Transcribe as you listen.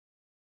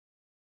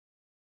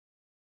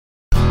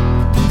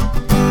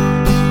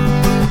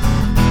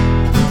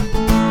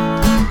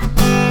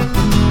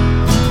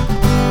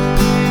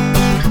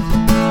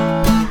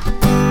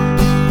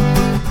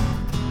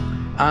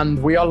And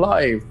we are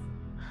live.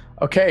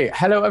 Okay,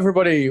 hello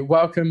everybody.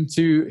 Welcome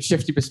to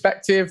Shifty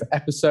Perspective,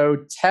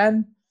 episode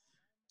 10.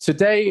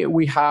 Today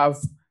we have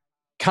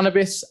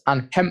cannabis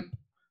and hemp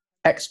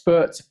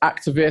expert,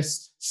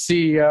 activist,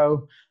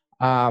 CEO,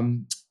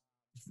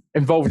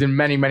 involved in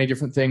many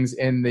different things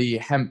in the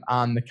hemp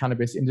and the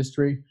cannabis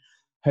industry.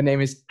 Her name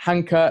is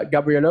Hanka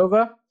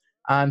Gabrielova,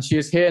 and she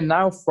is here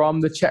now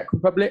from the Czech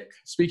Republic,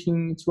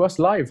 speaking to us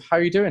live. How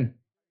are you doing?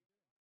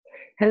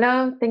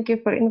 Hello, thank you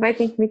for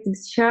inviting me to the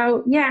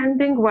show. Yeah, I'm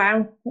doing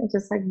well. I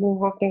just been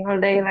working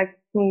all day,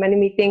 many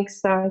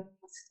meetings, so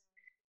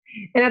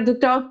enough to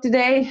talk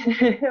today.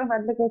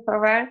 But looking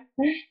forward.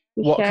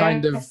 What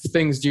kind of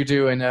things do you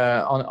do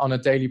on a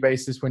daily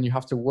basis when you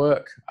have to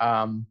work?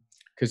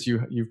 Because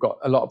you've got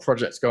a lot of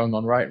projects going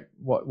on, right?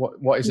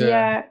 What is it?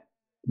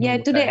 Yeah.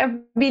 Today I've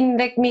been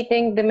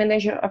meeting the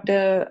manager of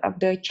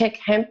the Czech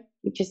hemp,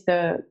 which is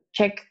the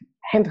Czech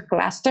hemp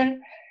cluster.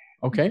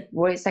 Okay.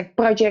 Where it's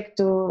project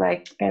to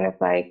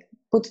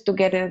put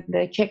together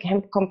the Czech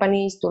hemp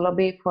companies to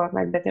lobby for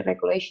better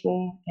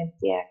regulation and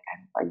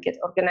get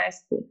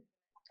organized the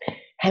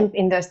hemp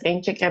industry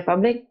in Czech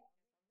Republic.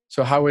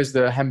 So how is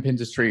the hemp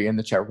industry in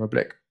the Czech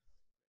Republic?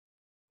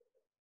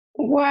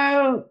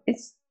 Well,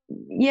 it's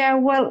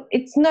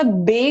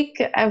not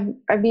big.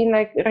 I've been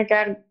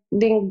regarding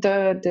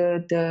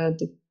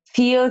the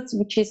fields,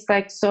 which is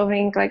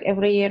sowing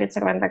every year it's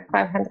around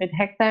 500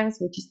 hectares,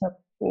 which is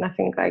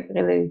nothing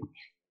really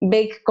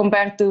big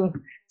compared to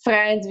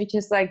France, which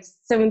is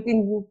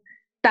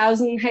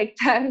 17,000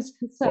 hectares.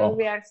 So wow.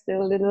 We are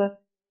still a little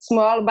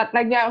small, but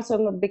we are also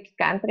not a big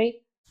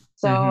country.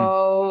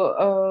 So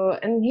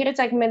and here it's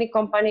many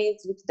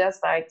companies which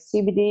does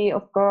CBD,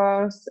 of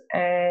course,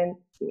 and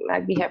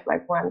we have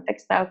one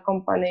textile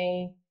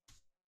company.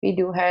 We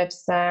do have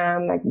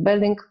some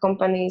building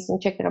companies in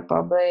Czech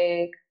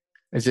Republic.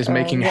 Is this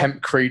making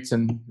hempcrete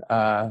and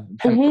hemp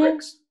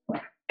bricks?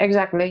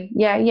 Exactly.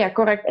 Yeah,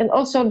 correct. And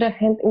also the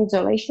hemp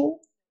insulation.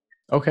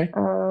 Okay.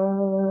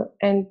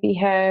 And we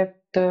have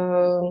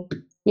a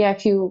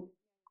few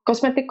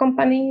cosmetic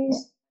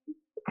companies,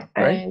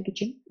 right. And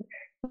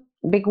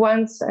big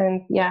ones,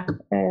 and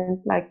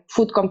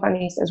food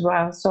companies as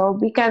well. So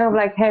we kind of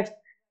have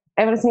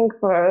everything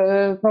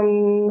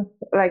from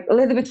a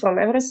little bit from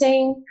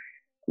everything,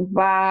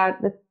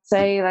 but let's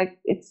say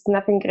it's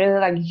nothing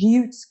really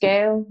huge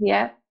scale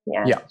yet.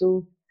 Yeah.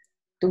 To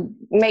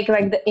make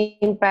the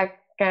impact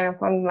kind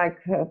of on a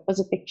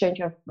positive change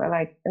of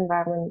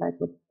environment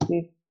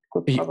we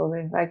could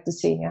probably like to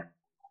see. Yeah.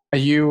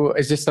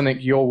 Is this something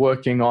you're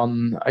working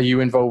on? Are you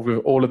involved with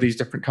all of these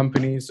different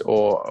companies,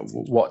 or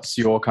what's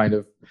your kind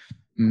of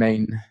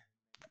main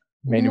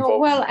involvement?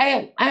 Well,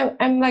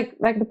 I'm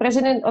the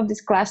president of this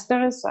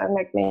cluster, so I'm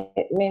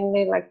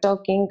mainly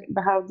talking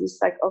about these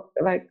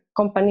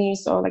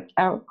companies or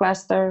our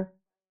cluster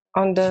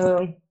on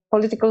the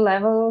political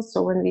level.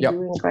 So when we're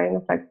doing kind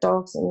of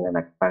talks in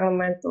the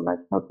parliament or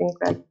helping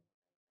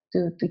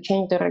to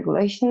change the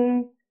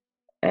regulation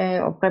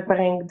or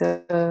preparing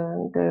the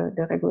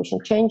regulation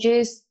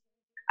changes.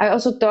 I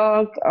also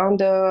talk on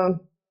the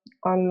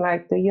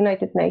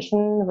United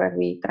Nations, where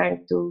we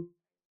trying to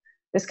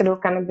deschedule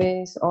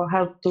cannabis or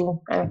help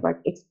to kind of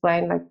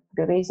explain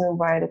the reason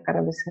why the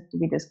cannabis has to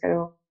be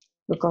descheduled,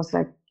 because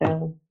the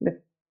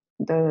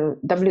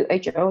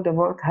WHO, the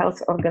World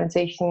Health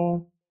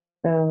Organization,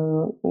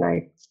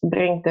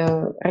 bring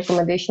the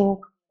recommendation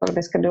for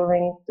the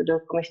scheduling to the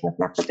Commission of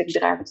Narcotic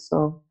Drugs.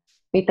 So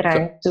we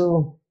try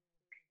to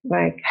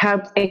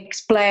help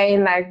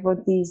explain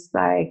what these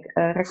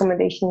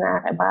recommendations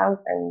are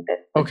about, and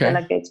that the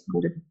delegates from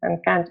the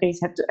different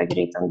countries have to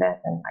agree on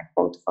that and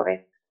vote for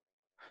it.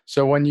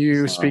 So when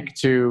you speak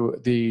to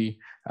the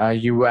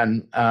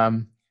UN,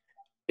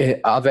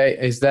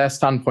 is their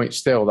standpoint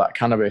still that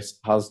cannabis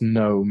has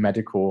no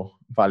medical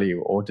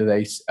value, or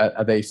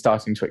are they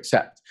starting to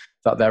accept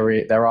that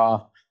there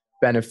are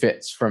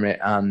benefits from it?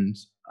 And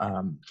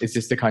is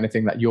this the kind of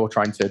thing that you're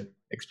trying to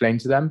explain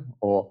to them,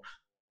 or?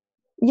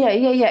 Yeah,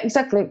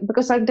 exactly.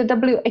 Because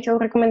the WHO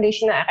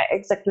recommendation are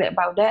exactly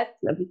about that,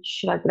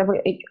 which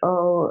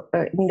WHO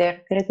in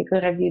their critical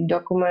review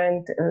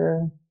document,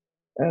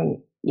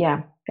 kind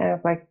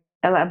of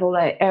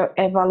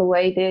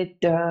evaluated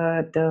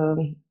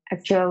the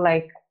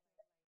actual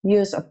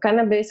use of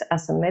cannabis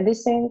as a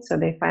medicine. So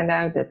they find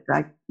out that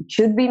it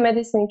should be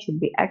medicine, should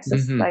be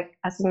accessed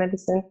as a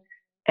medicine,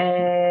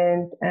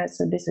 and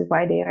so this is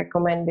why they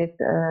recommended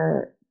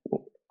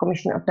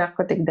Commission of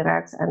Narcotic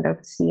Drugs under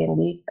the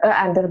CND,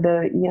 under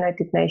the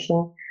United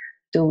Nations,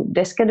 to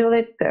deschedule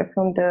it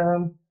from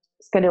the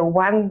Schedule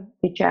 1,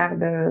 which are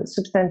the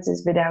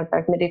substances without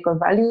medical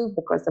value,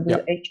 because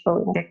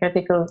WHO in the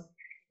critical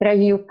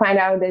review find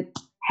out that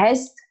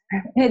has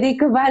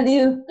medical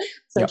value,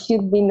 so it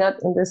should be not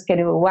in the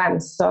Schedule 1.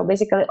 So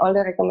basically all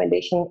the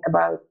recommendation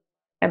about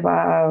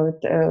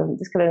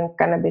descheduling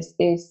cannabis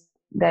is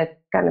that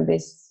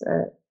cannabis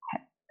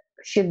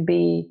should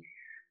be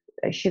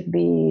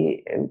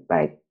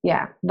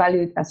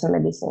valued as a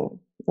medicine,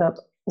 not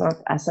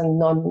as a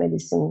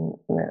non-medicine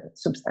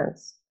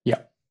substance.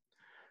 Yeah.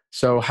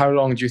 So how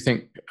long do you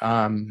think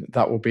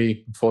that will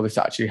be before this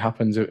actually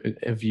happens?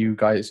 Have you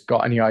guys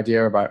got any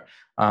idea about,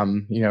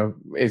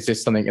 is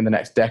this something in the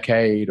next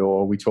decade,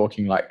 or are we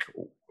talking like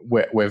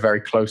we're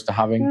very close to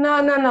having?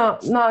 No.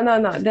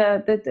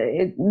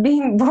 It's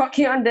been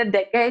working on the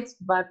decades,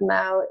 but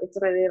now it's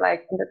really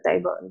like on the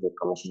table in the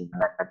Commission for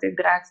Narcotic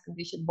Drugs, and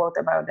we should vote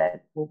about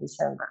that in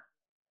December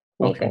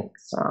meeting. Okay.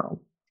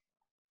 So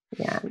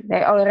yeah,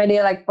 they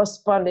already like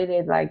postponed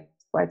it like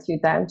quite a few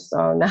times.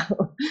 So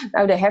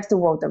now they have to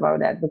vote about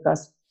that,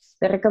 because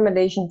the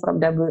recommendation from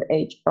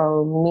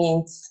WHO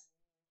means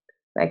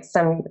like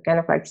some kind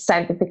of like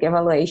scientific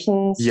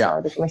evaluations. Yeah.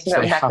 So the Commission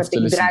on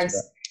Narcotic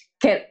Drugs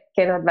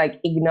cannot like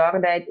ignore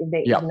that. If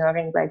they're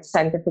ignoring like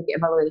scientific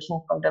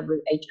evaluation from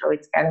WHO,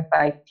 it's kind of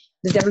like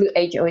the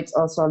WHO is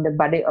also the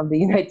body of the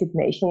United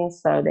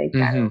Nations. So they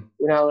kind of,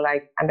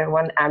 like under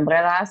one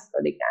umbrella. So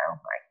they kind of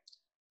like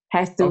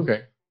have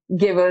to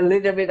give a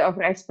little bit of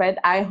respect,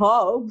 I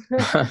hope.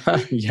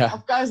 Yeah.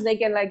 Of course, they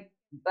can like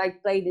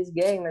play this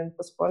game and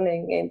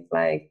postponing it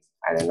like,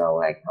 I don't know,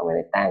 like how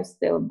many times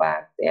still,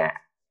 but yeah,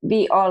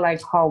 we all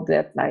like hope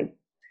that like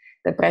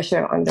the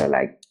pressure on the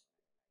like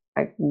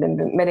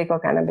the medical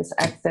cannabis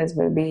access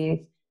will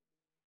be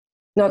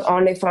not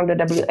only from the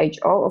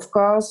WHO, of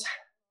course,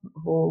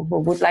 who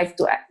would like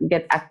to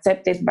get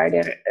accepted by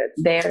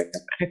their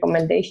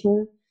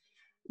recommendation,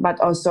 but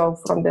also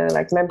from the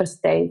like member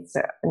states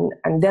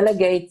and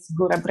delegates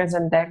who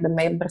represent the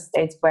member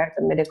states where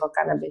the medical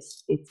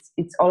cannabis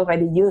it's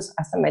already used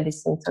as a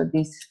medicine. So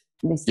these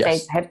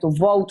states have to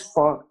vote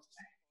for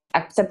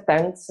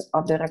acceptance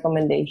of the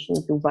recommendation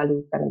to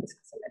value cannabis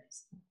as a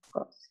medicine, of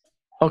course.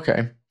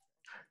 Okay.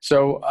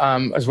 So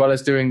as well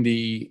as doing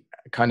the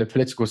kind of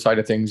political side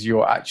of things,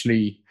 you're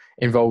actually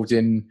involved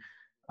in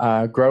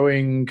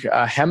growing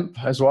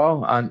hemp as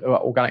well, and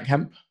organic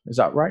hemp. Is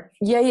that right?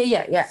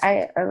 Yeah.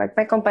 I like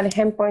my company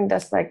Hemppoint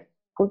does like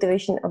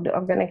cultivation of the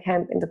organic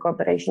hemp in the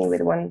cooperation with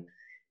one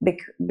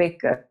big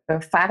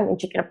farm in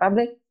Czech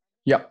Republic.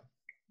 Yeah.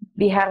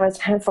 We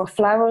harvest hemp for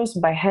flowers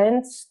by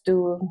hands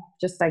to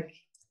just like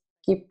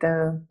keep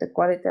the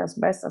quality as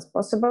best as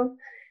possible.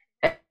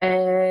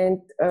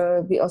 And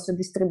we also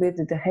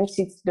distributed the hemp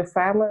seeds to the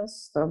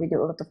farmers. So we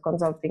do a lot of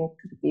consulting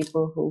to the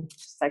people who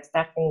just like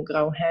starting to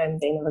grow hemp,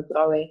 they never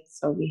grow it.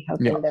 So we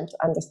helping them to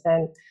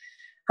understand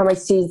how much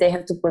seeds they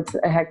have to put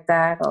a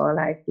hectare, or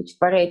like which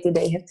variety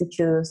they have to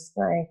choose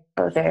like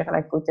for their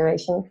like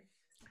cultivation.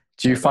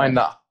 Do you find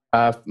that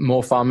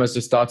more farmers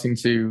are starting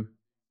to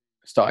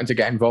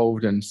get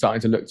involved and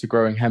starting to look to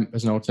growing hemp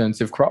as an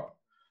alternative crop?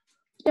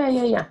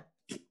 Yeah.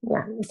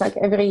 It's like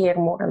every year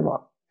more and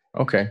more.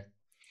 Okay.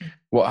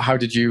 How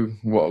did you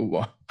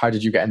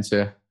get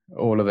into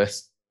all of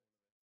this?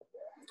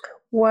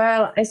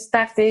 Well, I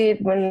started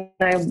when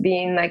I've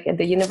been like at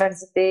the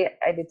university.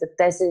 I did a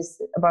thesis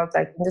about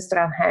like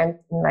industrial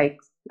hemp, and like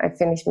I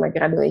finished my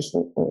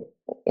graduation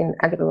in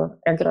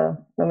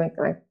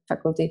agronomic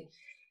faculty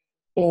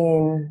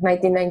in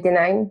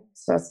 1999.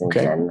 So since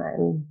then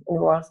I'm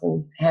involved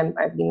in hemp.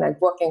 I've been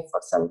like working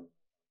for some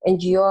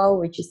NGO,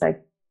 which is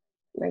like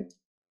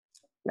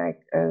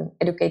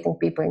educating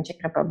people in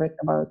Czech Republic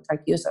about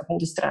like use of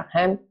industrial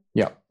hemp.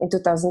 Yeah. In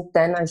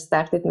 2010, I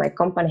started my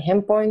company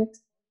Hemppoint,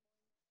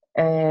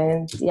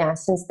 and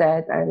since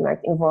that I'm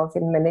like involved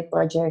in many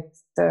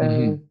projects,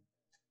 kind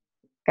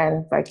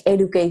of like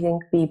educating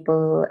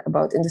people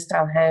about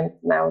industrial hemp.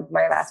 Now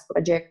my last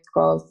project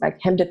called like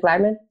Hemp the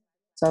Climate.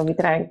 So we're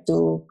trying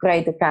to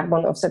create a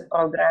carbon offset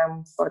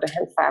program for the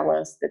hemp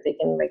farmers that they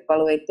can like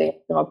evaluate their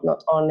crop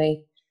not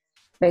only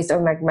based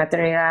on like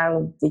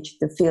material which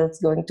the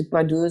field's going to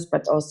produce,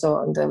 but also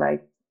on the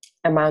like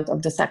amount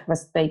of the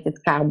sequestrated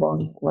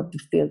carbon what the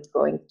field's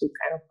going to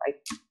kind of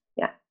like,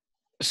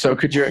 So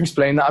could you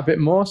explain that a bit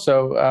more?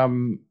 So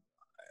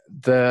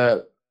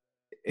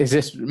is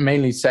this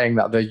mainly saying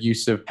that the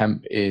use of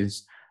hemp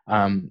is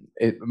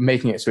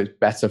making it so it's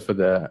better for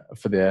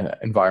the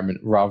environment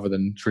rather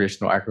than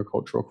traditional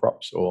agricultural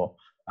crops, or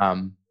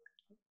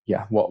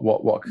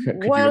what could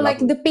you like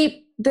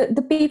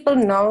the people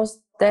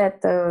knows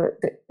that the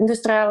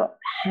industrial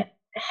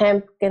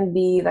hemp can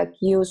be like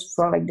used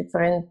for like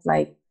different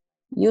like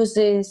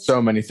uses,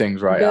 so many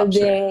things, right?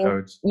 Building,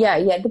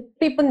 the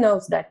people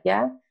knows that,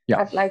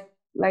 but like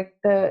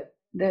the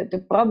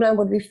problem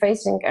what we're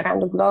facing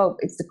around the globe,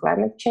 it's the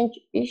climate change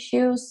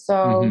issues.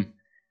 So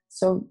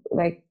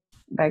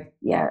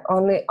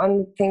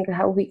only thing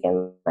how we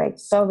can like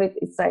solve it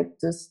is like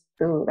just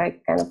to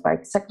like kind of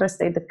like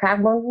sequestrate the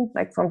carbon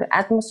like from the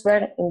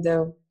atmosphere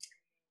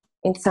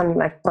in some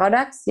like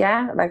products.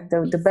 Like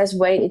the best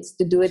way is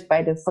to do it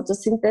by the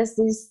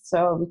photosynthesis,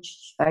 so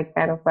which like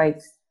kind of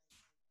like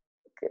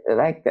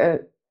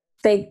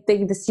take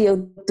the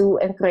CO2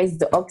 and create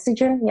the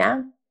oxygen.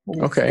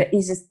 The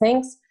easiest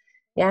things.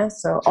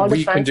 So all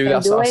the plants can do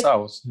that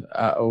ourselves,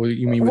 or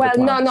you mean with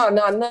the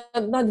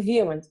plants? not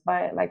humans,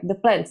 but like the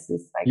plants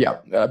is like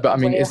but I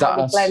mean, is that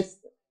us? Plants,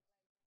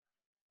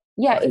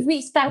 if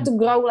we start to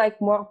grow like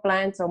more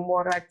plants or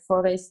more like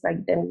forests,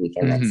 like then we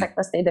can like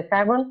sequestrate the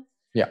carbon.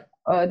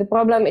 the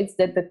problem is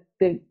that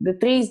the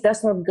trees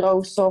does not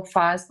grow so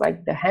fast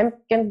like the hemp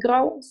can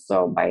grow.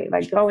 So by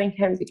like growing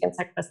hemp, we can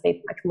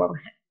sequestrate much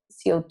more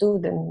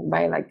CO2 than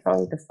by like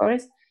growing the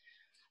forest,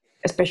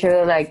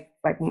 especially like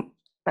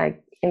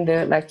in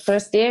the like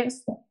first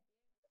years.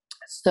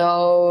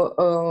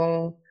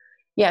 So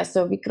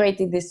so we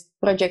created this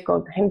project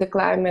called Hemp the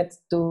Climate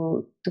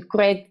to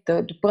create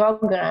the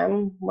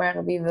program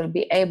where we will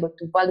be able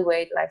to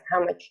evaluate like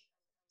how much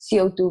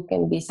CO2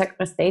 can be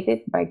sequestrated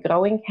by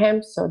growing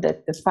hemp, so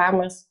that the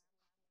farmers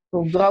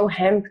who grow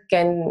hemp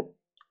can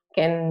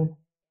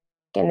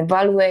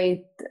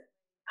evaluate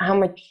how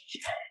much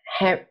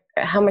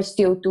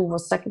CO2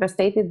 was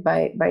sequestrated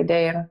by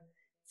their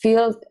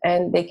field,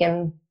 and they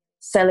can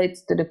sell it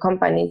to the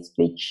companies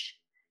which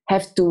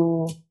have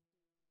to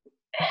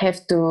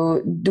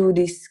do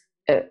this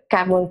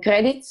carbon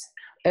credits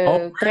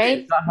trade.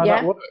 Is that how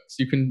that works?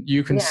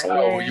 You can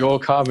sell your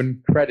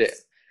carbon credit.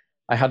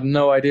 I had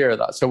no idea of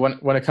that. So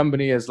when a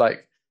company is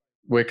like,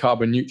 we're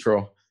carbon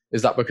neutral,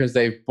 is that because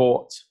they've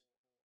bought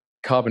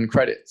carbon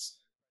credits?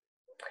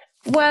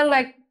 Well,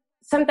 like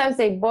sometimes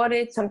they bought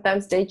it,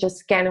 sometimes they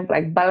just kind of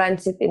like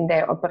balance it in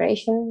their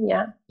operation.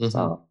 Yeah. Mm-hmm.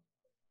 So.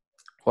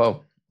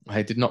 Well,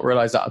 I did not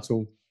realize that at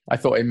all. I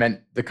thought it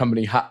meant the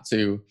company had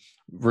to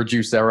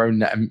reduce their own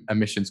net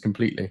emissions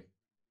completely.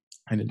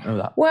 I didn't know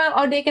that. Well,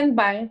 or they can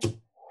buy.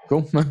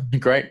 Cool.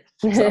 Great.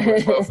 So that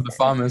works well for the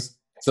farmers.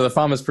 So the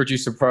farmers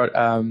produce a product,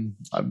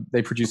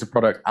 they produce a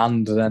product,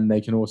 and then they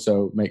can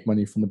also make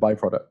money from the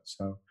byproduct.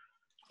 So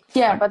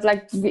yeah, but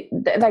like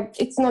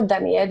it's not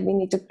done yet. We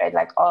need to create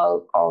like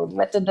all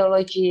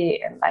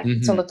methodology, and like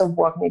it's a lot of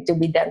work need to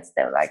be done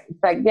still. Like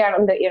it's like we are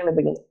on the early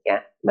beginning,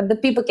 yeah. But the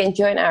people can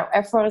join our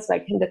efforts,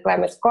 like in the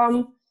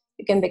Climate.com.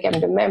 You can become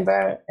the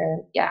member,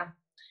 and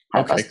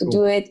help us to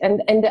do it.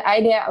 And the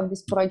idea of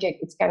this project,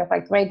 it's kind of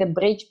like create a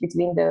bridge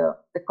between the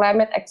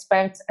climate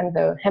experts and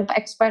the hemp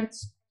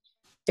experts.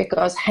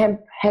 Because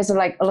hemp has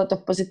like a lot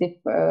of positive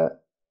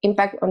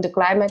impact on the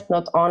climate,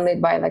 not only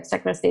by like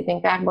sequestrating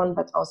carbon,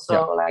 but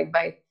also like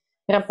by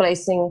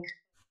replacing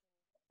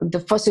the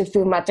fossil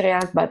fuel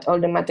materials, but all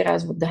the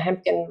materials what the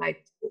hemp can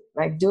like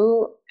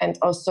do, and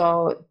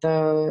also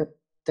the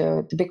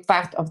big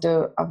part of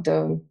the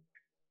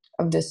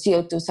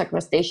CO2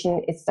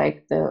 sequestration. It's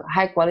like the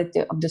high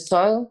quality of the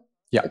soil,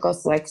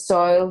 because like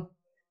soil,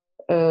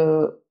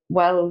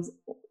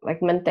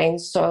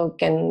 maintained soil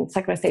can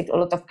sequestrate a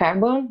lot of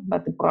carbon,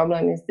 but the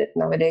problem is that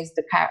nowadays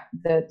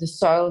the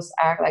soils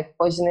are like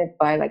poisoned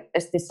by like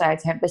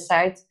pesticides,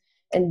 herbicides,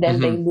 and then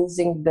they're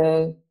losing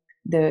the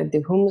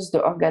humus,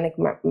 the organic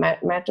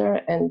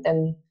matter, and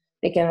then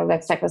they can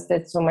like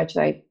sequestrate so much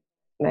like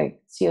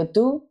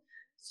CO2.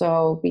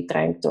 So we're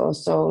trying to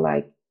also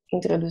like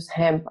introduce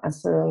hemp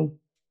as some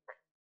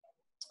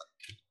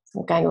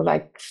kind of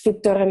like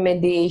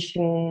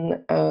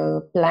phytoremediation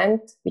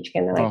plant, which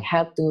can like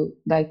help to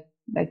like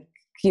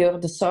cure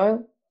the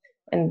soil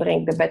and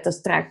bring the better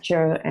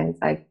structure and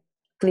like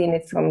clean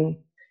it from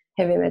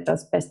heavy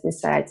metals,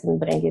 pesticides, and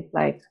bring it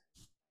like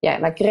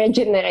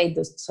regenerate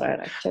the soil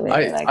actually.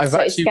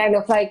 It's kind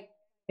of like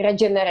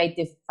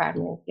regenerative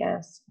farming.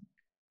 Yes,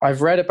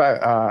 I've read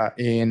about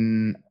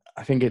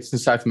I think it's in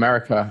South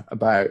America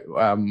about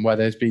where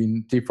there's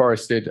been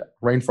deforested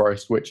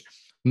rainforest, which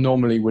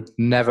normally would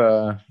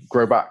never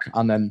grow back,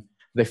 and then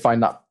they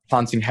find that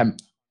planting hemp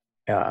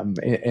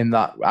in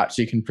that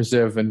actually can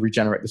preserve and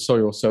regenerate the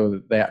soil, so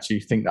that they actually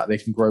think that they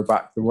can grow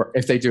back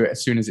if they do it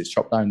as soon as it's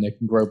chopped down, they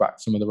can grow back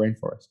some of the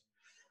rainforest.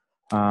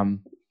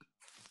 I'm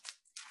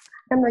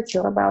not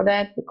sure about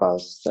that,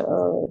 because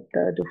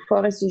the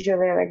forest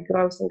usually like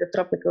grows in the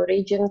tropical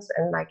regions,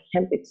 and like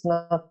hemp, it's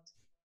not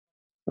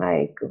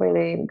like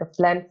really the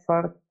plant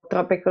for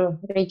tropical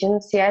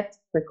regions yet.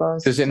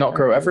 Because does it not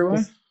grow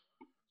everywhere?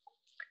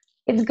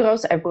 It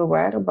grows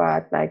everywhere,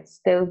 but like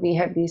still we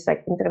have these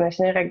like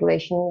international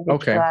regulations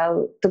which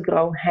allow to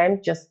grow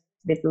hemp just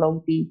with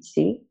low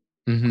THC,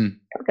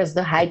 because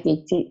the high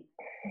THC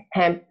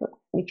hemp,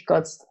 which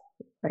costs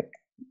like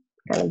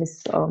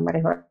cannabis or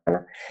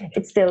marijuana,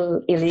 it's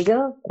still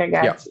illegal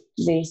regardless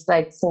this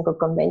like single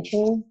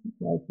convention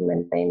like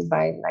maintained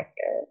by like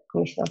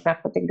Commission of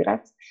Narcotic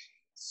Drugs.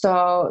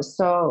 So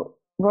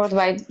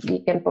worldwide we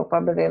can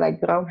probably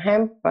like grow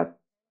hemp, but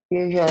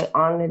usually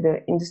only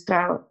the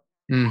industrial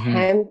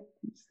hemp,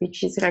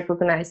 which is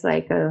recognized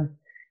like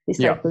this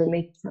like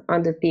limit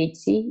on the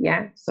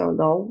THC, so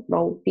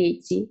low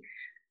THC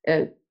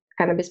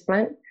cannabis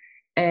plant,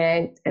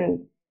 and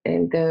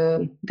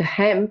the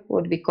hemp,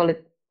 what we call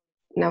it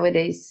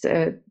nowadays,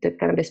 the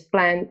cannabis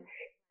plant,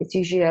 it's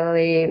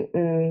usually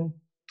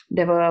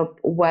developed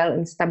well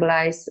and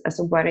stabilized as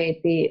a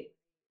variety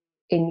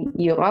in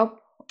Europe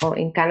or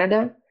in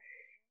Canada.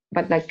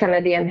 But like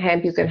Canadian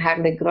hemp, you can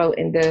hardly grow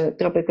in the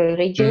tropical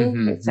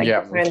region. It's like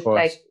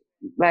different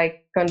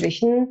like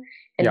condition,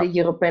 and the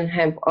European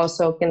hemp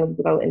also cannot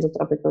grow in the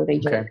tropical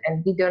region,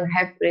 and we don't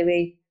have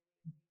really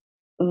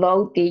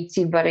low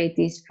THC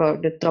varieties for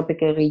the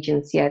tropical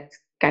regions yet.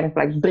 Kind of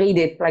like breed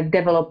it, like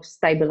develop,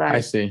 stabilize.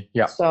 I see.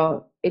 Yeah.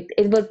 So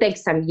it will take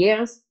some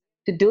years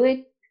to do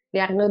it, we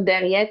are not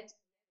there yet.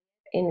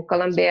 In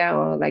Colombia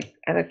or like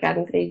other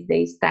countries,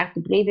 they start to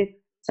breed it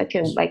such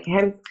a like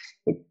hemp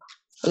with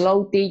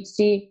low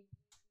THC.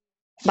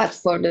 But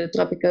for the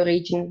tropical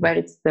region where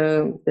it's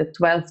the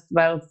 12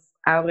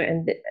 hour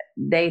and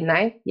day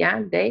night,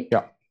 day.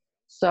 Yeah.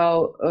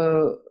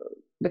 So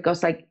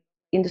because like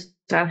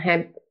industrial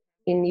hemp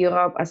in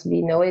Europe, as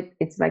we know it,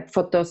 it's like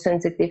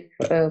photosensitive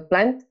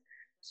plant.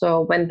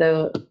 So when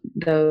the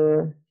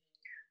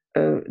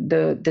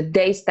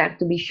days start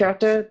to be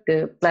shorter,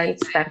 the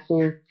plants start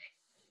to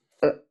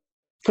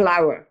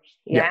flower.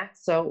 Yeah.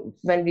 So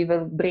when we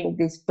will bring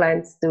these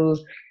plants to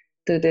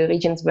the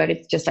regions where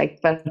it's just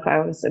like 12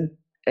 hours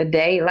a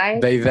day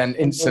light, they then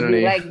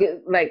instantly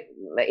like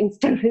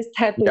instantly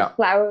start to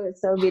flower,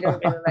 so we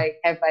don't really like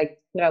have like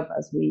crop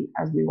as we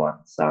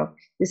want. So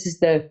this is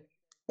the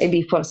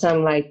maybe for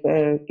some like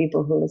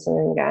people who listen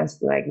in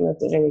gas like not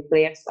really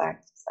clear, so I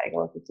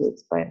wanted to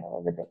explain a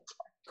little bit.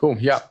 Cool.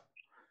 Yeah.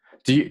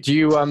 Do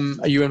you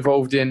are you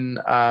involved in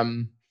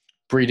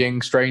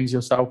breeding strains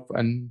yourself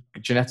and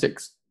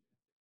genetics?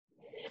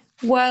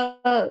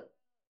 Well,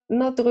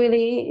 not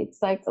really.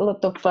 It's like a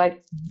lot of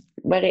like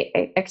very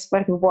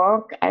expert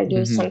work. I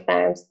do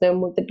sometimes the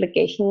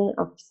multiplication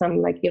of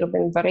some like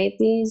European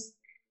varieties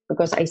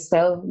because I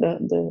sell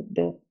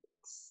the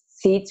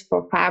seeds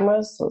for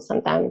farmers. So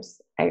sometimes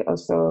I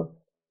also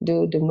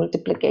do the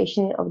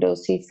multiplication of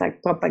those seeds,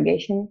 like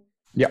propagation.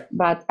 Yeah.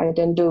 But I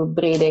don't do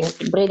breeding.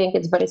 Breeding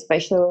is very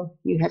special.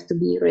 You have to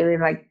be really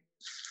like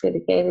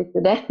dedicated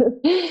to that.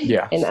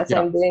 Yeah. And as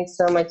I'm doing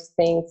so much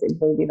things, it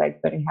will be like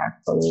very hard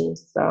for me.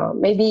 So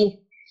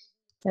maybe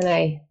when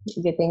I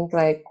getting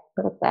like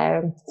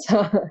retired,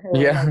 so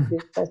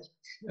like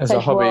as a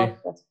hobby,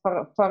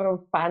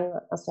 for fun,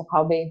 as a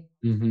hobby.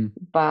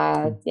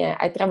 But yeah,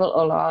 I travel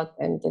a lot,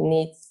 and the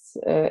needs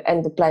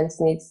and the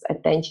plants needs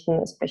attention,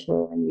 especially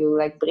when you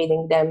like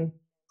breeding them.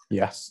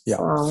 Yes. Yeah.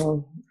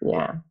 So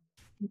yeah.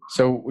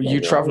 So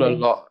you travel a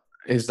lot.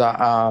 Is that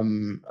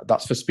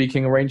that's for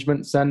speaking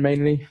arrangements then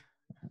mainly?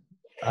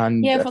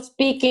 And yeah, for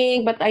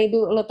speaking, but I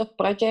do a lot of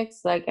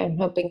projects. Like I'm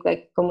helping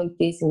like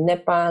communities in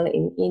Nepal,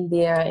 in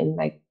India, in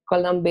like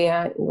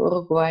Colombia, in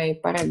Uruguay,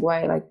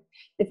 Paraguay, like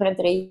different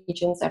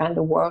regions around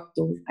the world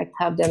to like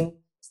help them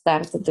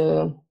start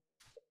the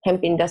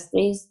hemp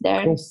industries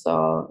there. Cool.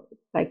 So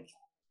like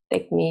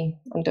take me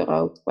on the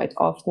road quite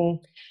often.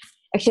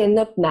 Actually,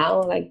 not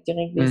now. Like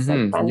during this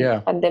like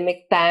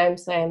pandemic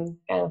times, I'm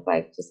kind of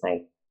like just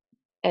like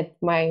at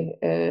my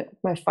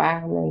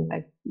farm and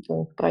like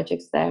doing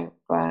projects there,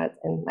 but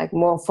and like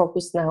more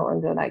focused now on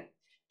the like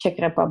Czech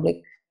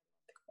Republic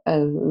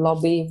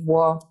lobby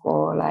work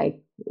or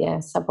like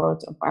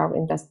support of our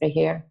industry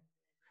here.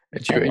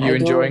 Are you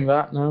enjoying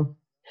that now?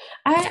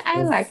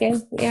 I like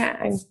it. Yeah,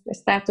 I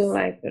start to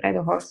like ride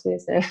the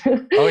horses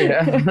and oh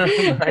yeah,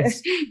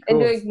 nice. And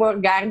doing more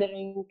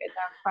gardening at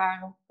our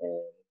farm.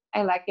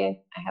 I like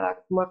it. I have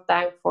like more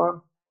time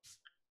for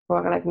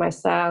like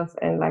myself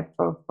and like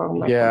for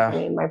my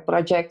company, my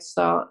projects.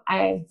 So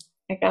I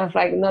kind of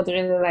like not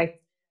really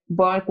like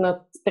bored,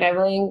 not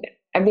traveling.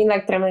 I've been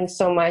like traveling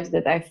so much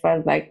that I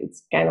felt like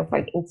it's kind of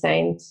like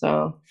insane.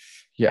 So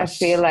I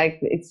feel like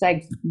it's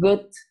like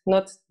good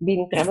not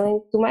being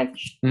traveling too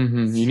much.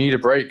 You need a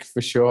break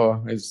for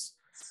sure.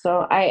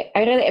 So I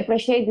really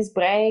appreciate this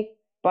break,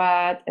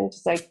 but I'm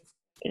just like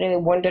really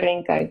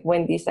wondering like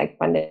when this like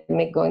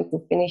pandemic going to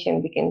finish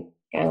and we can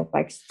kind of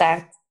like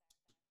start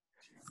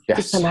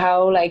to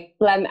somehow like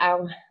plan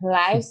our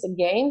lives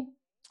again.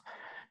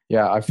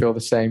 Yeah, I feel the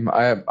same.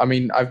 I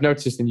mean, I've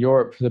noticed in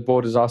Europe the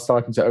borders are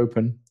starting to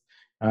open,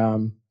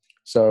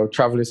 so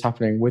travel is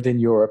happening within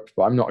Europe.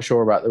 But I'm not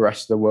sure about the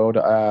rest of the world.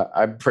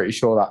 I'm pretty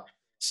sure that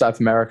South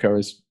America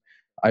is.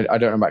 I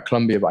don't know about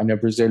Colombia, but I know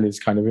Brazil is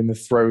kind of in the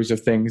throes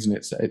of things, and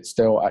it's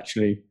still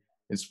actually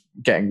it's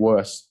getting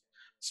worse.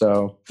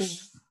 So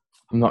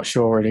I'm not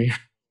sure really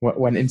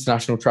when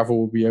international travel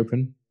will be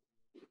open.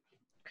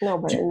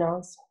 Nobody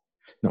knows.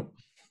 No.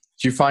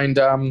 Do you find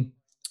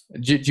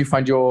do you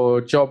find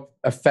your job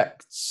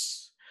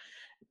affects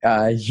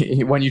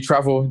when you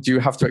travel? Do you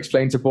have to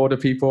explain to border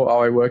people, "Oh,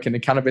 I work in the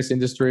cannabis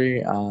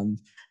industry," and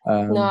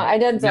no, I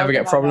don't. Never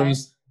get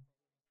problems.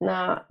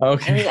 That. No.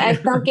 Okay.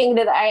 I'm talking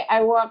that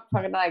I work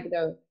for like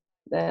the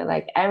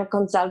like I'm a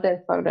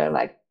consultant for the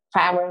like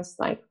farmers,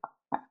 like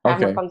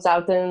farmer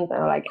consultant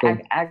or like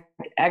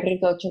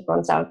agriculture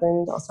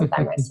consultant, or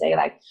sometimes I say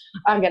like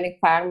organic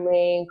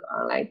farming,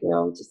 or like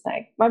just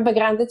like my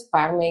background is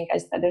farming. I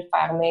studied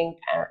farming.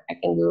 I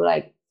can do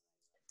like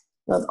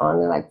not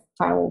only like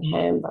farming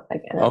hemp, but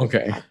like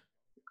like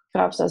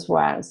crops as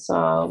well.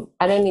 So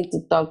I don't need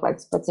to talk like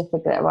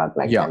specifically about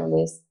like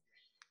cannabis.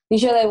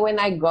 Usually when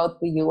I go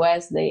to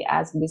US, they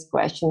ask this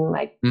question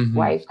like,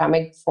 why are you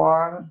coming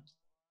for?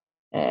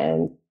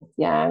 And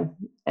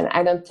and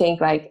I don't think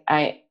like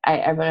I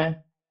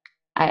ever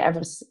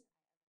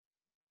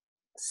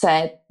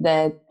said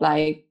that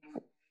like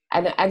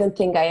I don't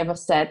think I ever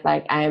said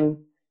like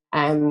I'm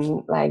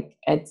like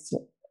at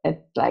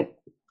like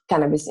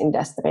cannabis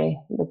industry,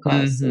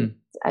 because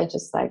I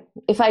just like,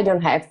 if I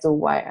don't have to,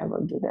 why I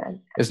will do that?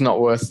 It's not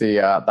worth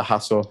the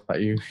hassle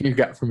that you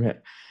get from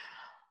it.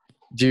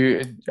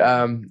 Do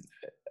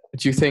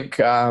you think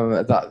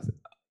that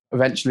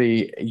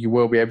eventually you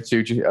will be able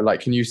to,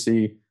 can you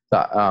see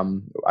that,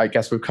 I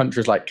guess with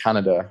countries like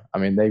Canada, I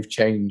mean, they've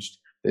changed.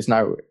 It's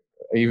now,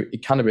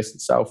 cannabis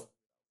itself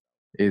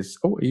is,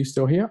 are you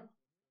still here?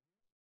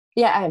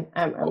 Yeah,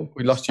 I'm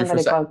we lost you for a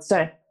second.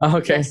 Sorry. Oh,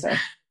 okay. Yeah, sorry.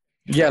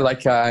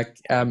 Yeah,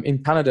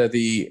 in Canada,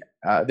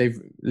 they've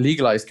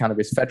legalized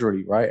cannabis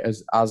federally, right?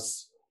 As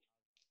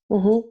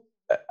to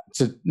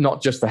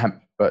not just for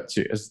hemp, but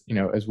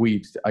as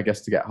weed, I guess,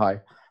 to get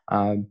high.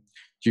 Do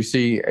you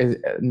see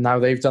now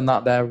they've done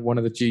that? They're one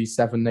of the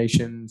G7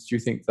 nations. Do you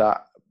think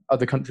that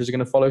other countries are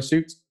going to follow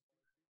suit?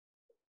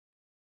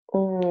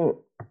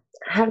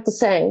 Hard to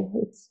say.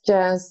 It's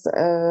just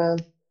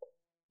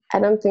I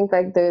don't think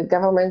like the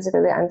governments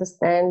really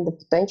understand the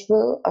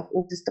potential of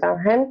industrial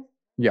hemp.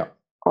 Yeah.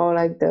 Or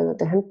like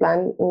the hemp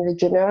plant in the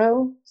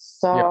general.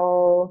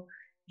 So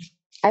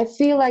I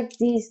feel like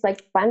these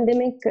like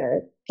pandemic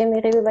can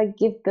really like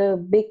give the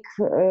big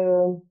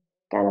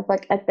kind of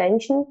like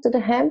attention to the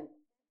hemp.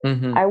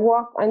 I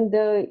work on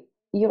the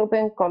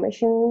European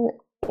Commission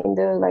in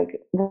the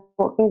like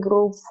working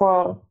group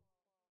for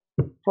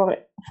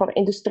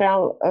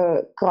industrial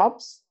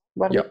crops,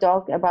 where we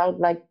talk about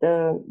like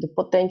the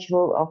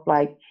potential of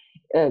like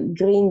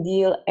Green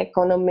Deal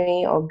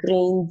economy or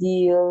Green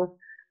Deal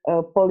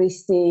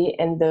policy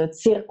and the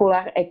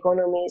circular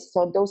economy.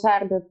 So those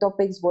are the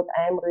topics what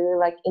I'm really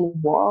like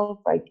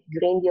involved, like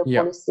Green Deal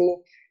policy,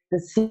 the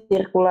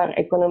circular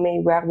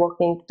economy. We are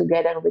working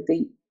together with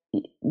the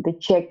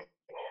Czech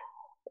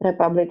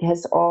Republic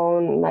has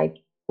own like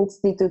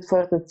Institute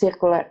for the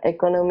Circular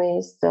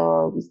Economy.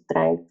 So we're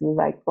trying to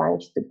like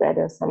launch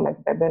together some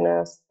like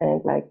webinars and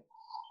like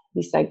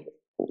this like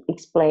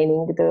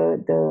explaining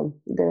the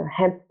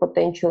hemp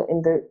potential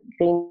in the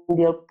Green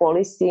Deal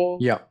policy.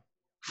 Yeah.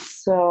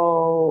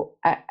 So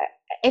I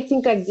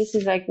think like this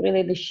is like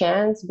really the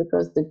chance,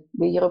 because the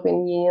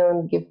European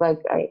Union give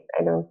like I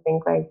don't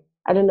think like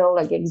I don't know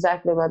like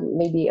exactly, but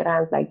maybe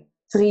around like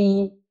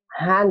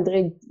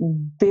 300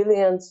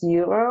 billion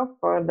euro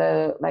for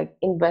the like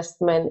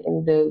investment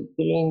in the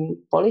green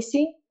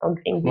policy or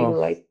Green Deal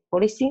like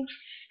policy,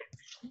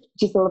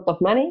 which is a lot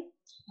of money.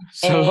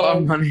 It's a lot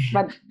of money.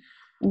 But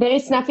there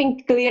is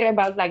nothing clear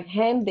about like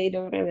hemp. They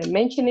don't really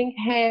mentioning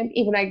hemp,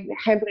 even like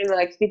hemp really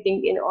like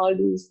fitting in all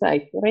these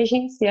like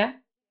regimes. Yeah.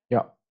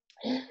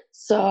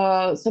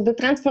 So the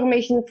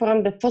transformation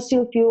from the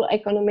fossil fuel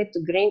economy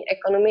to green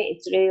economy,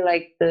 it's really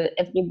like the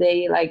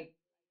everyday like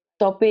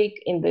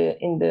topic in the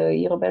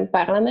European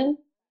Parliament.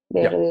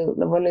 They really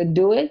want to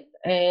do it,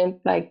 and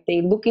like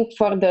they're looking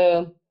for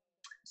the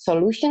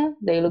solution.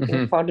 They're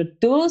looking for the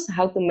tools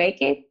how to make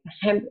it.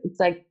 Hemp, it's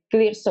like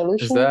clear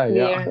solution,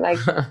 clear like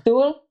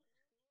tool.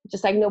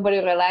 Just like nobody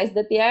realized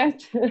that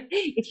yet.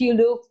 If you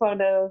look for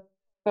their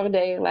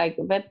like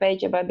web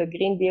page about the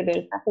Green Deal,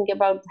 there's nothing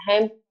about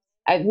hemp.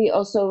 We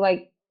also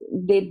like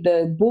did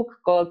the book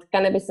called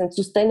Cannabis and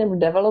Sustainable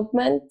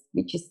Development,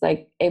 which is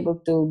like able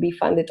to be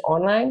funded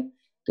online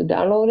to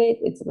download it.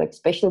 It's like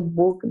special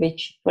book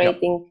which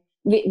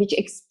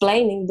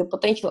explaining the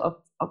potential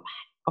of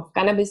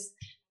cannabis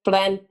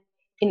plant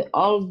in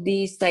all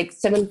these like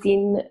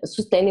 17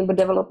 sustainable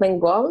development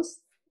goals,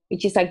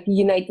 which is like the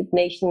United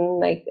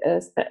Nations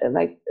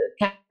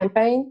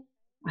campaign,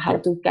 how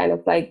to kind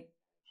of like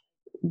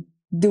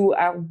do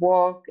our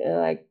work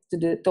like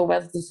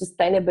towards the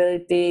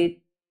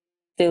sustainability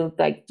till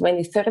like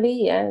 2030.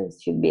 Yeah, it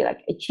should be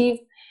like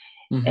achieved.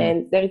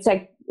 And there is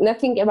like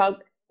nothing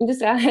about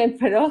industrial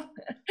hemp at all,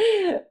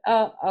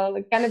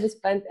 or cannabis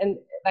plant. And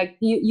like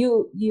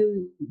you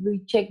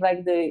check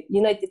like the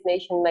United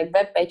Nations like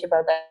web page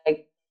about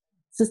like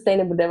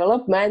sustainable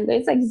development.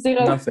 It's like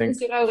zero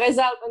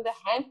result on the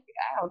hemp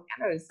or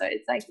cannabis. So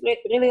it's like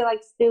really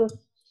like still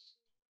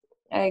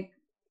like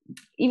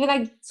even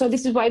like, so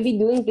this is why we're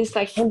doing this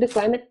like hemp the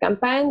climate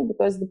campaign,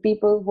 because the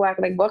people who are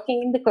like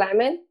working in the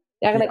climate,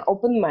 they are like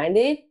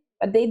open-minded,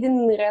 but they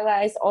didn't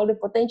realize all the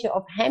potential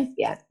of hemp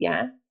yet.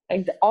 Yeah,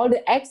 like all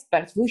the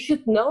experts who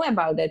should know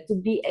about that to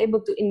be able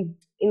to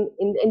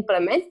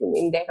implement them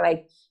in their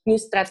like new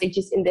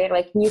strategies, in their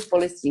like new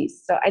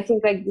policies. So I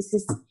think like this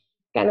is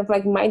kind of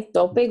like my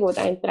topic, what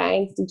I'm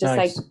trying to just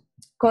like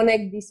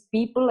connect these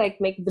people,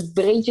 like make the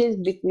bridges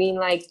between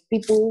like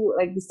people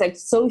like these like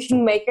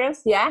solution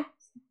makers, yeah,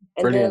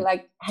 and the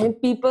like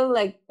hemp people,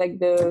 like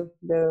the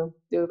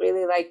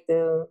really like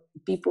the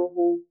people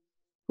who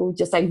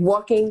just like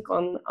working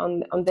on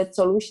that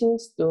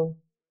solutions to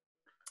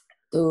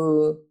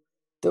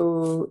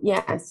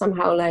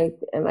somehow like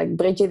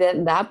bridge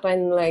it up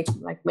and like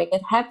make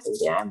it happen.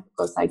 Yeah,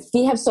 because like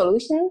we have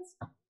solutions,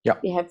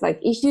 we have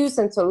like issues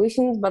and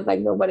solutions, but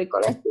like nobody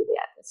connected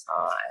yet. So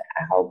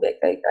I hope that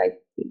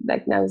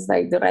like now is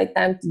like the right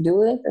time to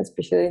do it, and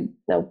especially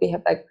now we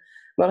have like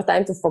more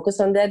time to focus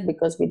on that,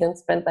 because we don't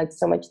spend like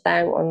so much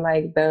time on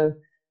like the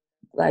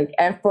like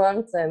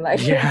airports and like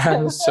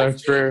so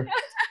true.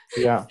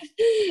 Yeah.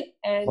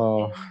 and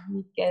Well,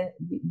 we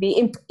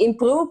can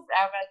improve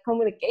our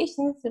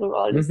communication through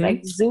all this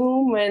like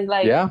Zoom and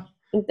like yeah.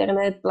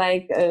 internet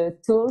like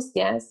tools.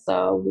 Yeah,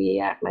 so we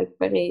are like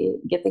very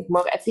getting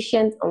more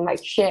efficient on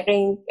like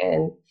sharing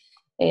and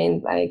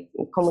like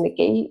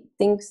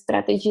communicating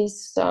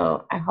strategies.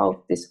 So I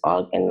hope this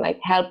all can like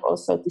help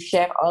also to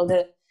share all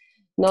the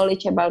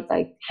knowledge about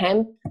like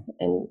hemp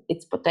and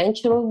its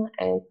potential,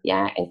 and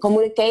and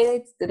communicate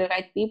it to the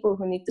right people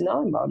who need to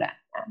know about that.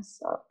 Yeah,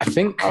 so I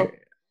think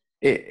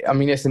I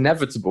mean, it's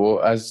inevitable,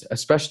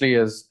 especially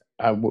as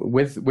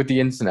with the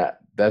internet.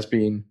 There's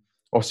been,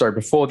 or sorry,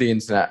 before the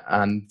internet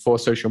and for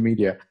social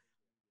media,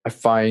 I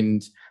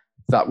find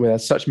that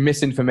with such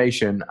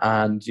misinformation,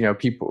 and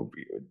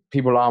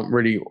people aren't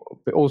really,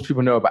 all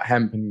people know about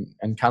hemp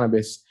and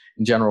cannabis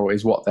in general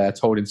is what they're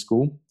told in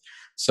school.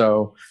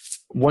 So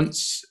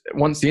once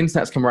the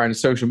internet's come around and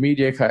social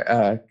media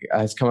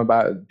has come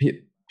about,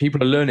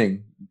 people are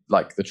learning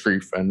like the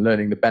truth and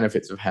learning the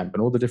benefits of hemp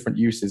and all the different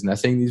uses, and they're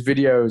seeing these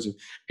videos of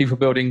people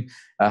building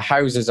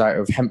houses out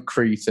of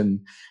hempcrete and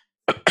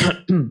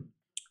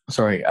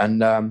sorry,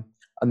 and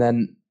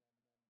then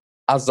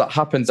as that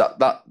happens,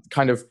 that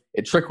kind of,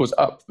 it trickles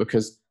up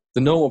because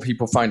the normal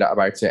people find out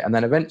about it, and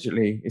then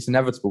eventually it's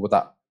inevitable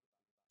that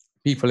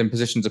people in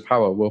positions of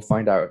power will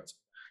find out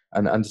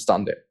and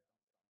understand it.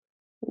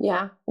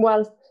 Yeah,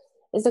 well,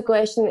 it's a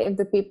question if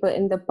the people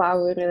in the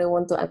power really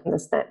want to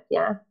understand.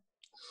 Yeah,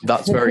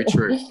 that's very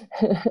true.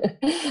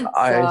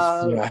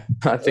 I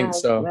think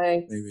so.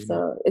 Maybe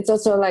so it's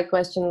also like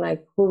question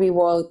like who we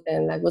vote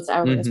and like what's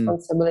our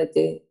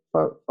responsibility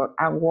for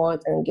our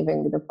vote and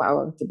giving the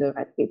power to the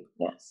right people.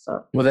 Yeah.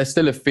 So well, there's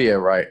still a fear,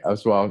 right,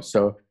 as well.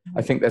 So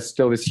I think there's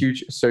still this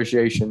huge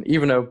association,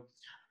 even though,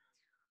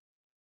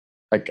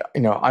 like,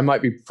 I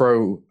might be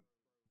pro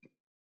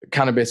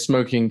cannabis,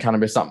 smoking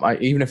cannabis.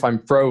 Even if I'm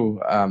pro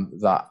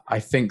that, I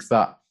think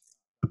that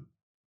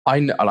I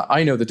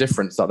know the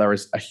difference, that there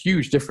is a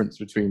huge difference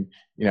between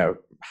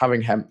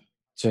having hemp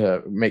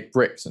to make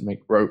bricks and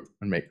make rope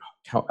and make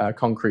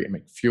concrete and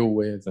make fuel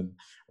with, and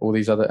all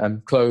these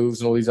other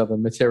clothes and all these other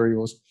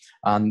materials,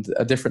 and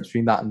a difference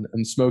between that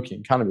and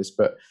smoking cannabis.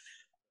 But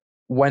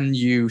when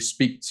you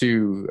speak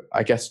to,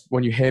 I guess,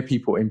 when you hear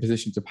people in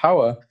positions of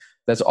power,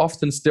 there's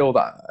often still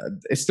that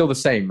it's still the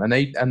same, and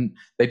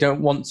they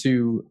don't want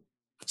to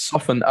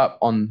soften up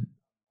on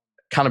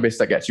cannabis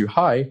that gets you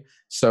high,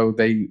 so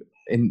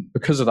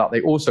because of that,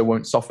 they also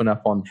won't soften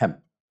up on hemp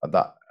at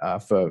that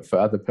for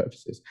other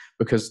purposes,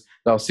 because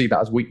they'll see that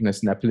as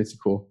weakness in their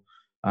political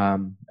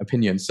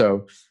opinion.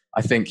 So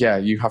I think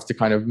you have to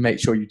kind of make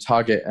sure you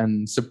target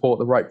and support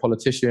the right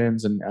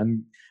politicians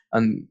and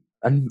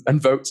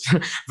vote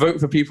vote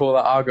for people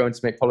that are going to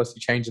make policy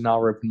change and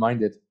are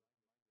open-minded.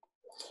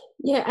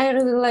 Yeah, I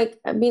really like.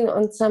 I've been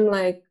on some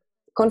like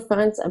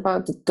conference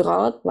about the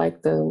drought,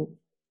 like the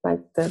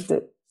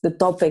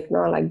topic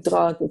now, like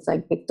drought. It's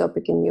like big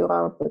topic in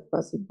Europe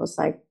because it was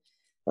like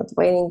not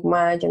raining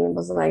much, and it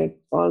was like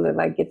all the,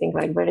 like getting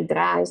like very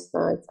dry.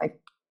 So it's like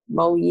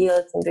low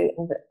yields of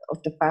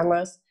the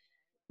farmers.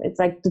 It's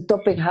like the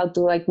topic how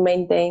to like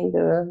maintain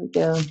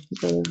the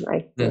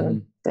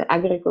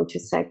agriculture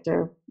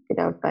sector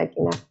without like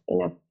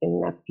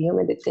enough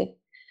humidity,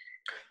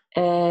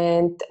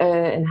 and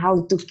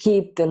how to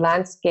keep the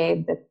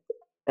landscape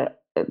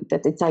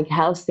that it's like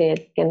healthy.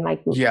 It can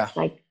like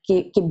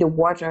keep the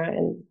water,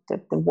 and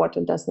that the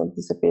water does not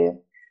disappear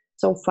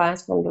so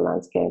fast from the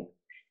landscape.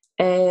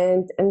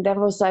 And there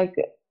was like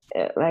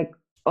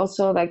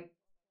also like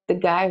the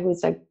guy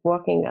who's like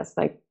working as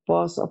like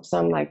boss of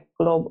some like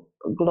globe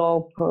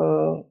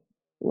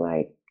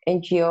like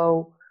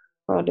NGO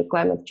for the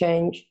climate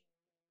change.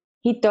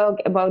 He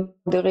talked about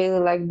the really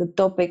like the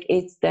topic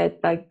is that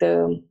like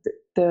the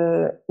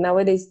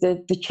nowadays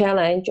the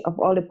challenge of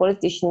all the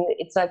politicians,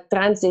 it's like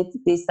transit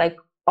this like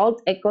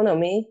old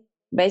economy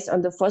based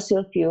on the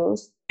fossil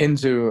fuels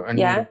into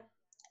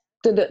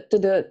to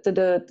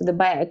the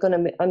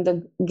bioeconomy, on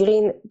the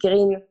green,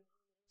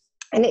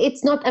 and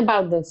it's not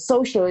about the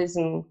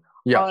socialism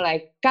or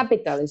like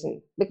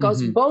capitalism,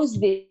 because both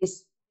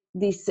these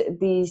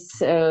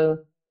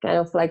kind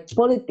of like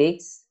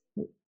politics,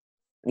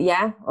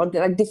 or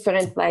like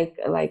different like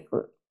I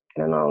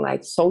don't know,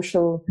 like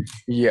social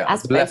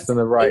aspects, the left and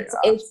the right,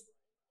 it's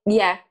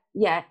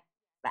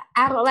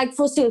are like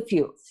fossil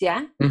fuels,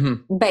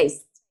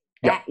 based.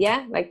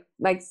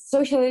 Like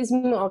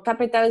socialism or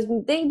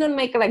capitalism, they don't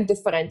make like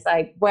difference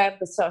like where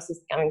the source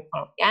is coming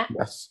from.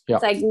 It's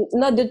like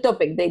not the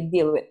topic they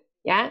deal with.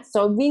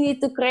 So we need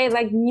to create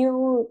like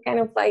new kind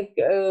of like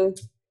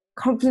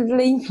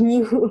completely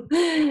new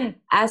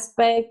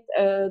aspect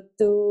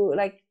to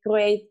like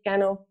create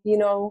kind of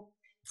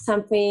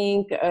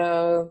something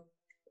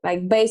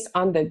like based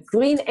on the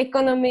green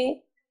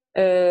economy,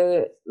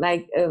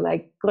 like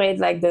create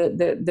like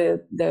the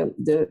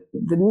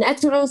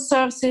natural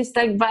sources,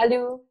 like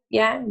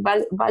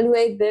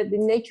evaluate the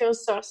natural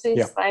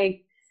sources,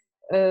 like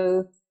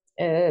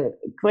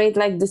create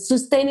like the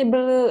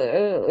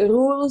sustainable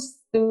rules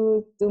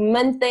to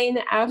maintain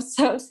our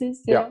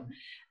sources.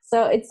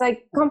 So it's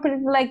like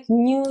completely like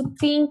new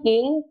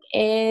thinking,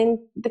 and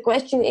the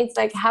question is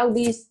like how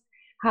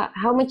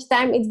much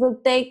time it will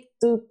take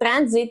to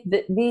transit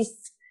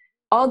this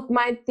old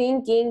mind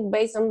thinking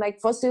based on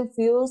like fossil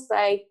fuels,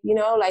 like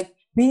like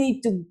we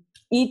need to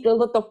eat a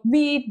lot of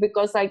meat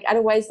because like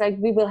otherwise like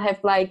we will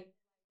have not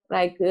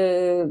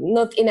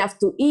enough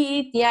to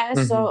eat. Yeah.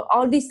 Mm-hmm. So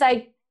all this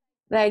like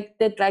that,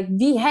 like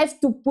we have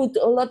to put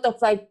a lot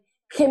of like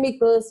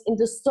chemicals in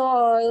the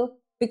soil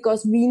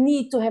because we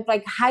need to have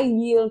like high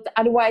yield,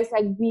 otherwise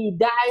like we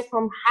die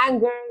from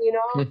hunger.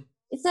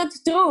 It's not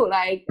true.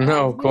 Like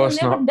No, of we will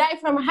course never not. die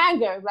from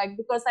hunger, like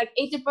because like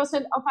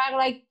 80% of our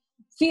like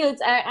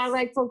fields are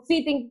like for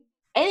feeding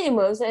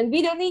animals, and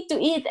we don't need to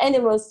eat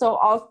animals so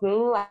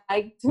often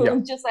like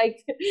to just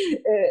like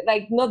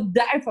not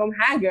die from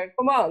hunger.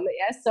 Come on.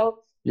 Yeah.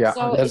 Yeah,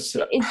 So it's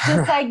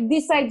just like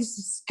this like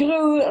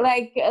screw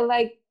like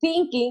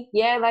thinking,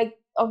 yeah, like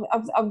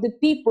of the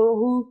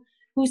people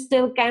who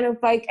still kind of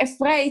like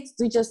afraid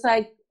to just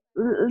like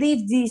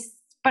leave this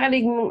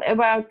paradigm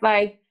about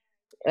like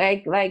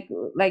like like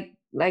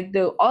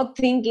the odd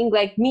thinking,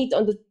 like meat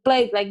on the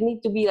plate like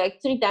need to be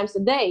like 3 times a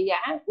day,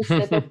 yeah,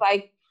 instead of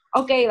like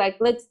okay, like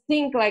let's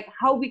think like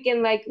how we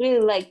can like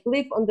really like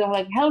live on the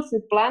like healthy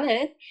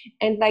planet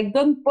and like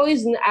don't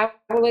poison our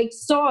like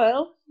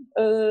soil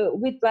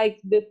with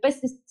like the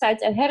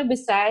pesticides and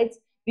herbicides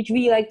which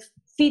we like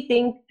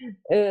feeding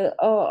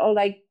or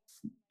like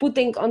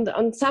putting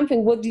on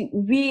something what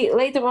we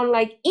later on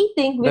like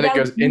eating Then it without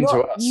goes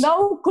into us.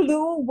 no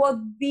clue what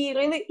we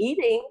really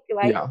eating,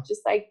 like Yeah.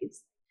 just like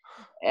it's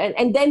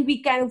and then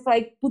we kind of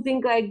like putting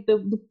like the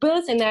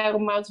pills in our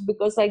mouths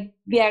because like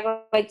we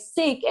are like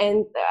sick,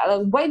 and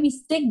why we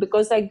sick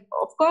because like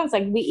of course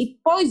like we eat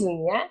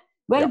poison, yeah,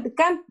 where it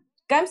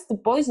comes to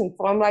poison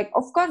from, like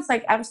of course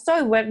like our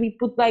soil where we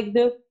put like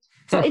the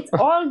so it's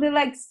all the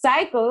like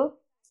cycle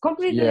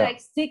completely like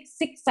sick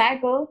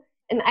cycle.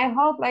 And I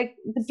hope like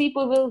the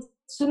people will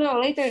sooner or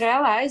later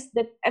realize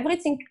that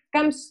everything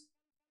comes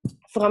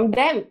from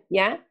them,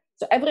 yeah.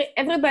 So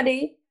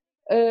everybody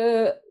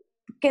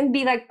can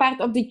be like part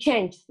of the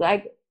change.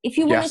 Like if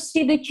you want to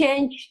see the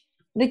change,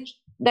 like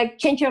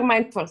change your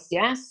mind first,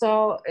 yeah.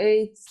 So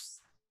it's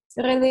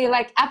really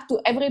like up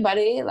to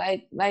everybody.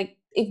 Like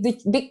if the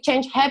big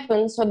change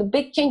happens, so the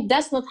big change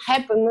does not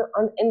happen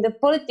in the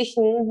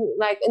politician,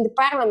 like in the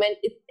parliament.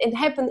 It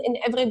happened in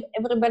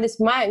everybody's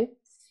mind.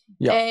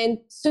 Yeah. And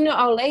sooner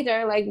or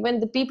later, like when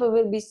the people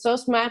will be so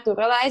smart to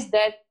realize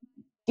that,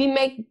 we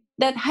make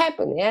that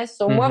happen. Yeah.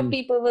 So more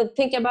people will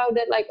think about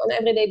that like on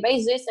everyday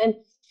basis and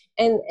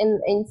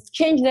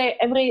change their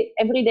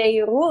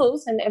everyday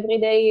rules and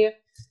everyday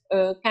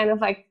kind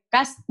of like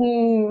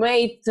custom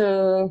made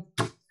uh,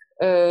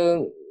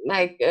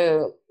 like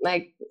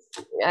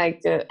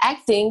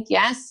acting.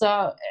 Yeah.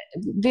 So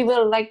we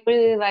will like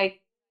really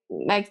like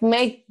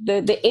make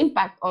the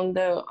impact on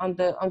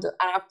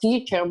our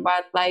future.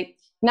 But like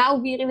now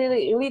we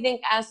really leading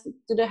us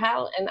to the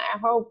hell, and I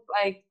hope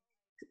like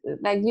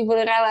we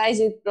will realize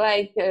it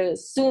like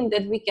soon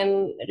that we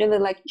can really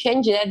like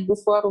change that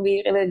before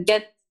we really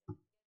get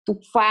too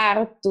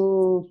far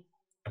to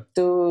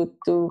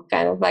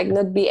kind of like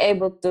not be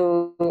able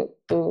to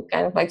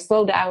kind of like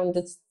slow down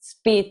the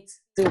speed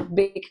to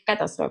big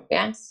catastrophe.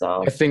 Yeah.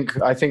 So I think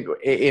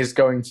it is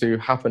going to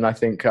happen. I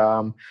think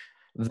I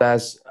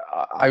was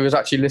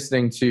actually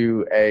listening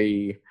to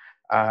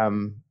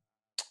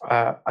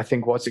I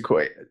think what's it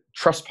called?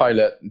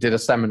 Trustpilot did a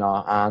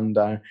seminar, and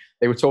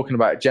they were talking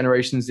about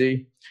Generation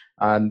Z,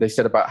 and they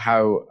said about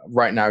how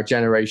right now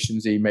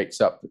Generation Z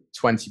makes up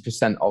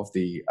 20% of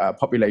the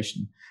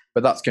population,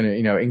 but that's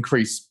going to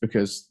increase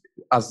because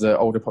as the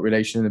older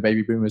population and the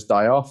baby boomers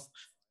die off,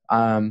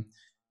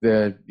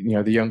 the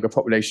younger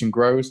population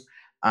grows,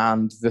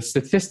 and the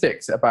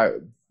statistics about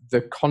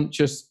the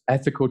conscious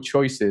ethical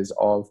choices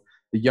of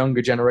the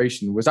younger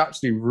generation was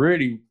actually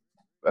really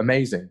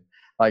amazing.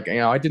 Like,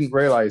 I didn't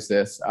realize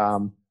this.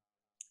 I'm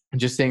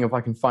just seeing if I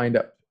can find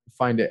it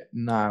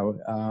now.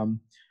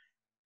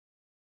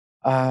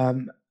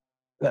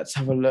 Let's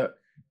have a look.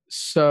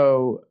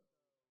 So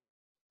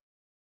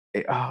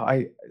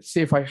I see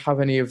if I have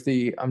any of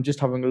the. I'm just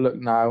having a look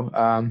now.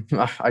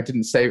 I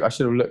didn't say. I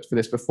should have looked for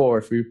this before.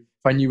 If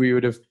I knew we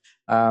would have.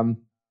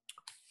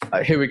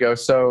 Here we go.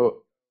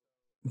 So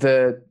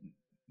the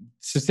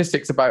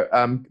statistics about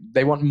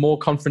they want more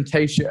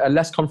confrontation,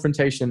 less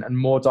confrontation, and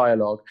more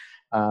dialogue.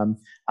 And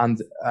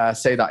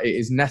say that it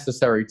is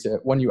necessary to,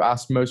 when you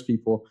ask most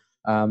people,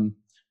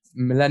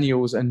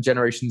 millennials and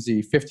Generation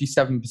Z,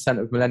 57%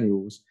 of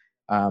millennials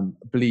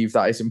believe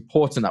that it's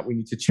important that we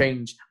need to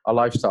change our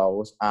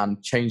lifestyles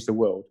and change the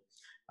world.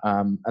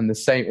 And the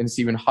same, and it's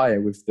even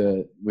higher with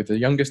the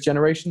youngest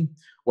generation,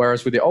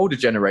 whereas with the older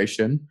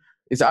generation,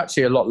 it's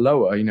actually a lot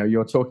lower.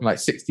 You're talking like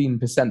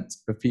 16%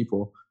 of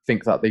people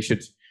think that they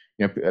should,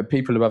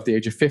 people above the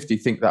age of 50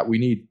 think that we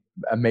need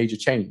a major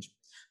change.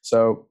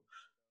 So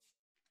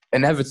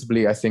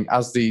inevitably, I think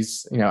as we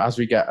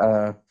get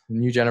a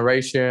new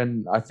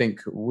generation, I think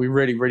we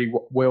really, really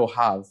will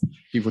have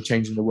people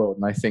changing the world.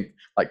 And I think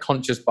like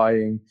conscious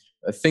buying,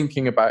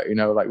 thinking about,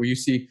 like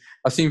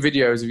I've seen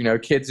videos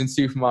of, kids in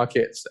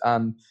supermarkets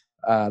and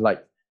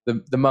like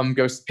the mum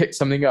goes to pick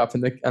something up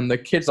and the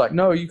kid's like,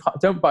 no, you can't,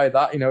 don't buy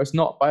that. It's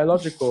not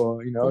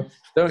biological,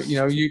 don't,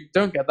 you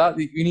don't get that.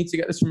 You need to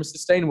get this from a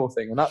sustainable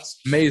thing. And that's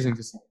amazing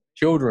to see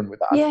children with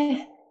that.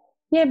 Yeah.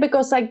 Yeah,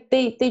 because like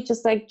they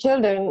just like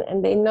children,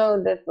 and they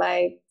know that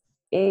like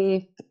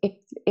if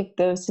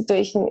the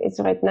situation is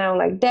right now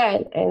like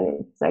that,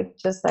 and it's like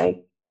just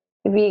like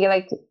if we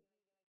like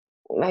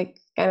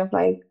kind of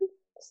like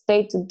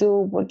stay to do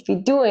what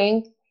we're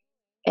doing,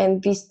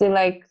 and we still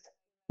like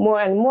more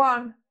and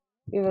more,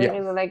 we will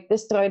really like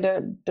destroy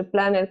the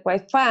planet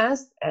quite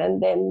fast,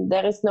 and then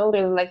there is no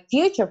real like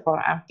future for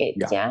our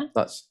kids. And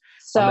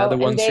they're the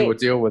ones who will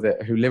deal with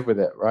it, who live with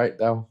it, right?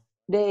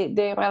 They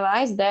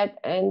realize that,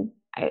 and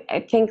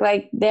I think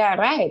like they are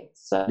right.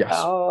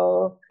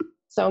 So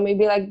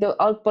maybe like the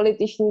old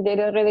politicians, they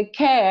don't really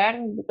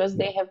care because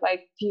they have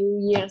like few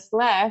years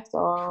left,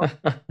 or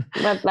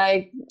but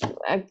like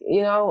and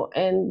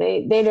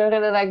they don't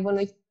really like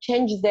want to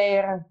change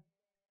their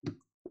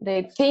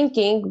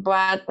thinking.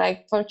 But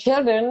like for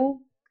children,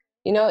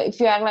 if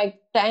you are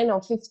like 10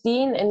 or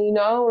 15, and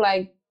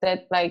like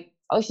that like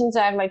oceans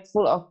are like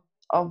full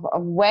of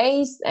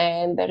waste,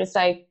 and there is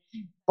like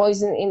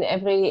poison in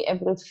every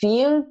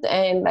field,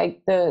 and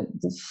like the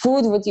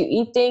food what you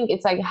eating,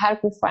 it's like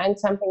hard to find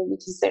something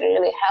which is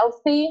really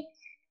healthy.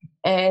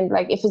 And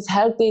like if it's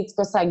healthy, it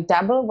costs like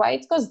double. Why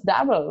it costs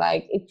double?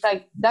 Like it's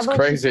like double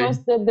cost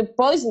the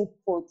poison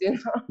food,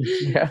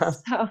 Yeah.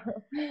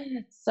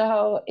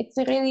 So it's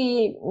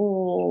really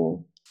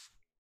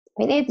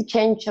we need to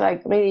change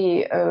like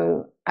really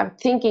our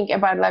thinking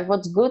about like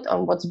what's good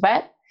and what's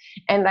bad,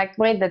 and like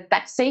create the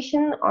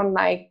taxation on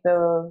like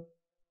the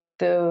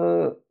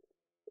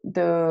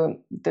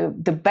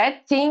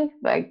bad thing,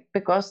 like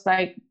because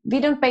like we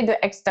don't pay the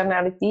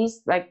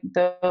externalities like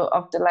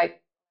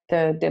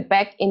the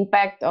back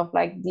impact of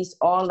like this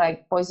all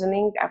like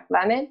poisoning our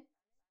planet.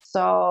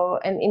 So,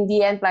 and in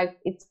the end, like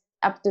it's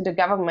up to the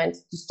government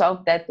to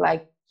solve that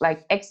like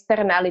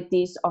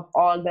externalities of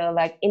all the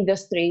like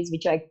industries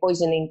which are like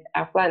poisoning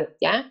our planet.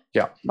 Yeah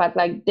But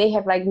like they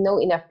have like no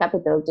enough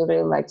capital to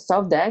really like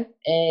solve that,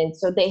 and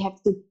so they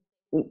have to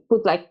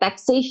put like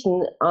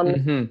taxation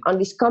on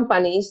these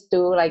companies to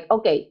like,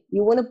 okay,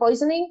 you want a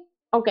poisoning,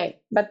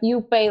 okay, but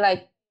you pay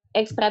like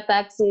extra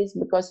taxes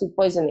because you're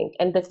poisoning.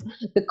 And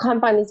the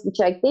companies which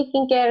are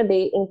taking care,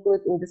 they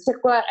include in the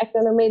circular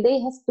economy,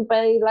 they have to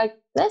pay like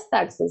less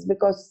taxes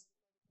because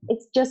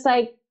it's just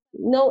like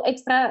no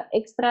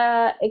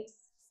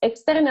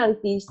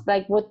externalities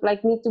like what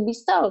like need to be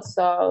sold,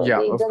 so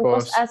they don't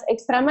cost us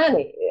extra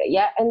money.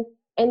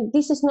 And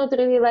this is not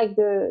really like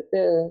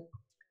the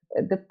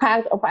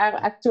part of our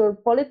actual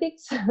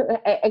politics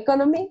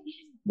economy,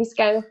 this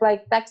kind of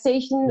like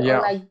taxation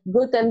or like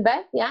good and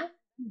bad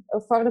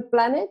for the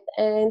planet.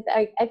 And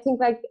I think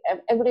like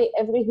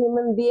every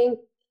human being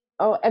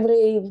or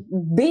every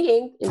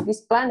being in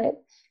this planet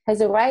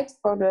has a right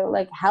for the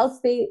like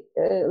healthy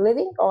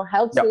living or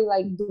healthy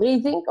like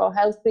breathing or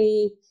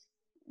healthy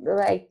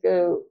like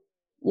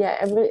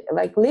every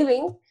like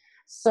living.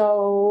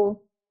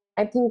 So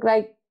I think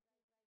like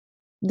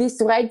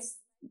these rights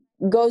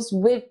goes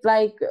with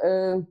like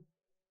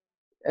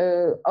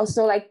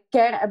also like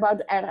care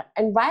about our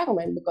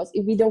environment, because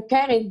if we don't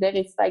care it, there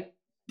is like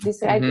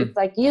this right it's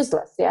like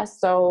useless.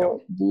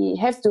 So we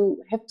have to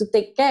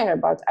take care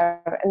about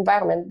our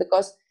environment,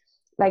 because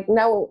like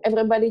now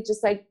everybody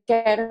just like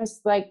cares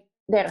like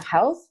their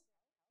health,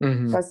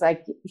 because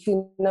like if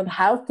you're not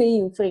healthy,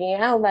 you're freaking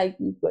out like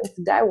you're going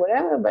to die,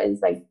 whatever. But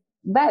it's like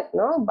bad,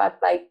 no? But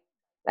like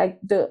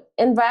the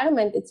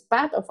environment, it's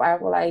part of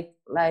our like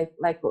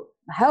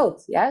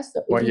health. So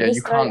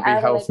you can't be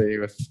healthy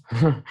with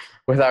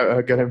without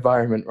a good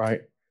environment,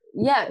 right?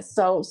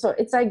 So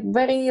it's like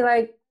very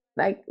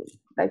like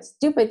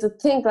stupid to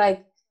think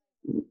like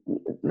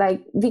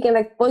we can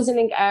like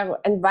poisoning our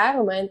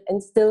environment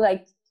and still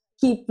like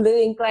keep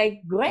living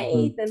like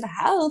great and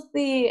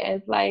healthy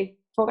and like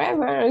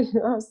forever.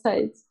 So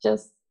it's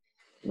just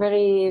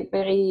very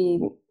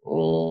very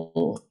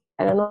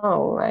I don't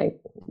know,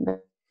 like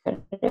very,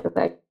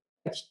 like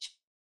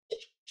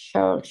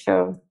sure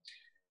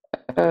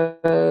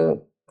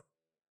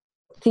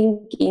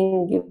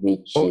thinking,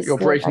 which is you're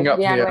breaking like up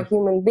we are here. like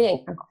human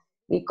beings.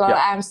 We call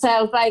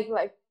ourselves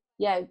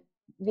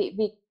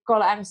we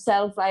call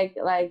ourselves like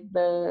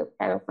the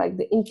kind of like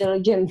the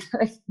intelligent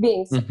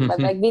beings, but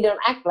like we don't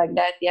act like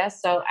that.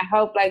 So I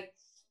hope like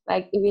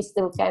if we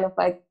still kind of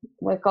like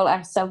we call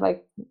ourselves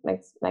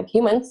like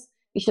humans,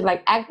 we should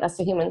like act as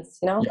humans,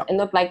 and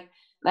not like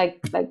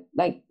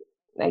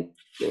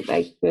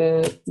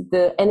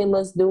the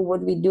animals do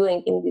what we're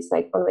doing in this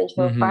like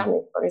conventional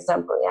farming, for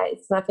example.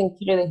 It's nothing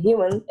really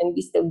human, and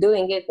we're still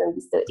doing it, and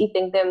we're still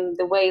eating them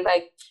the way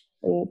like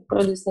and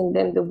producing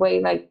them the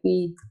way like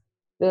we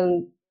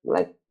will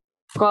like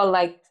call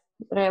like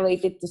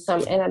related to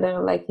some another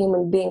like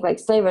human being like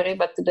slavery.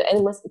 But to the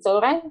animals it's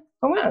all right.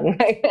 Come on.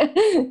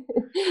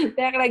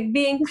 They're like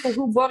beings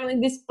who born in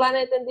this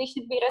planet, and they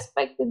should be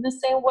respected the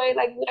same way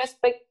like we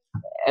respect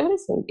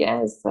everything.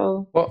 Yeah.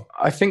 So well,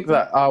 I think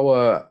that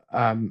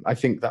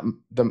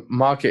the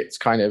markets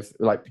kind of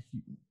like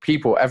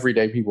people,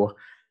 everyday people,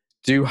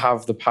 do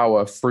have the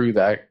power through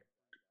their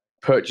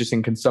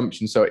purchasing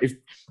consumption. So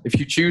if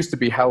you choose to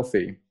be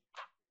healthy,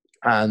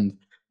 and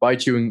by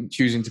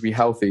choosing to be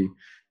healthy,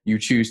 you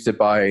choose to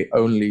buy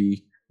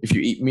only, if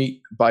you eat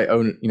meat, buy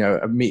only,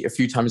 meat a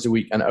few times a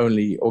week and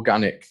only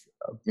organic,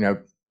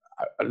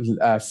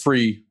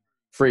 free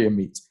of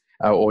meat,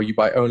 or you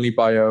buy only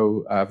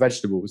bio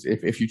vegetables.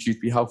 If you choose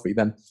to be healthy,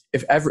 then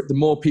the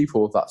more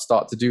people that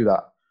start to do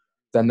that,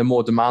 then the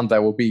more demand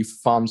there will be for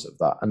farms of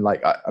that. And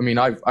like,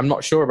 I'm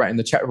not sure about in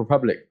the Czech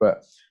Republic,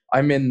 but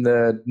I'm in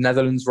the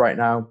Netherlands right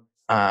now,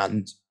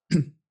 and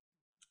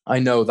I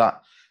know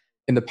that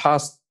in the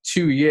past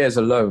 2 years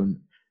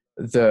alone,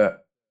 the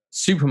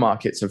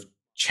supermarkets have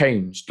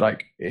changed.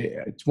 Like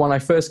when I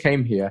first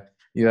came here,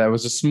 there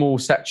was a small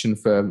section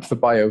for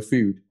bio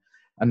food,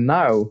 and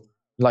now,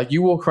 like,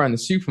 you walk around the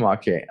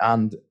supermarket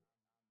and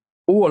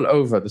all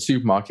over the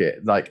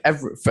supermarket, like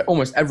for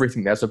almost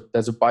everything, there's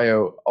a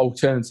bio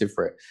alternative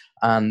for it,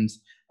 and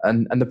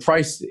the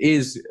price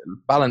is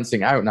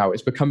balancing out now.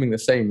 It's becoming the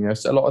same.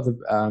 So a lot of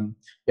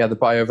the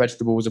bio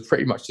vegetables are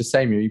pretty much the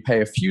same. You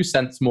pay a few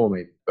cents more,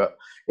 maybe, but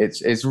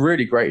it's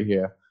really great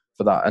here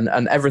for that,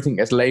 and everything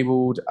gets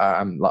labeled.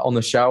 Like on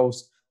the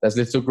shelves, there's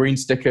little green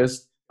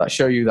stickers that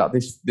show you that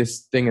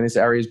this thing in this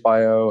area is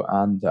bio,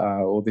 and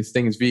or this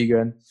thing is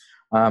vegan.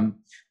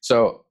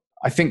 So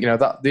I think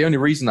that the only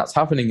reason that's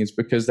happening is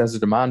because there's a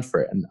demand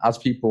for it, and as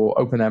people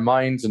open their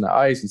minds and their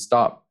eyes and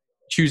start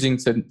choosing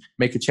to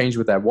make a change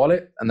with their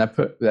wallet and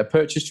their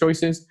purchase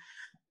choices,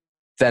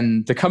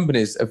 then the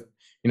companies have,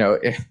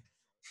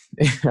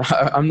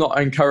 I'm not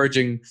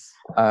encouraging,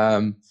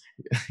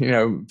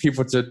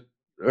 people to.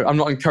 I'm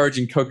not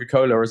encouraging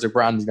Coca-Cola as a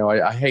brand.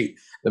 I hate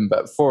them,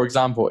 but for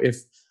example,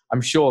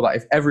 I'm sure that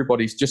if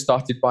everybody's just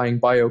started buying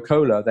bio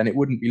cola, then it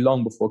wouldn't be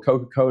long before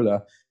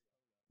Coca-Cola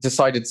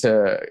decided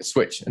to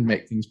switch and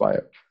make things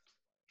bio.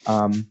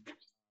 I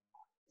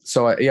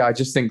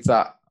just think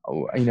that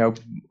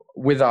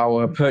with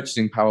our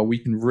purchasing power, we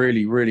can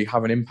really, really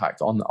have an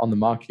impact on the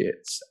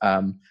markets,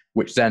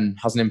 which then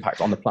has an impact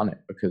on the planet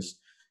because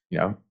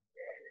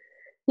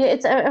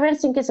it's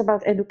everything is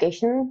about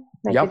education.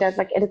 Without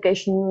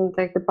education,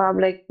 like the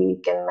public, we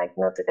can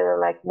not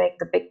really make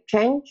the big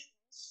change.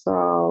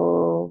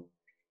 So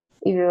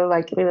if you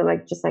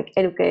really just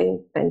educate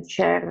and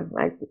share and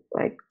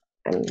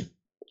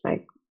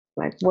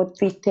what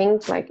we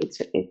think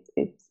it's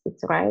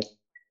right.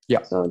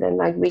 Yeah. So then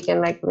we can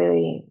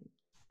really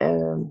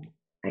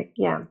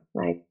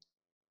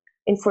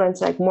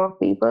influence more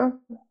people.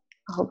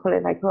 Hopefully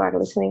who are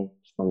listening,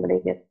 somebody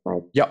gets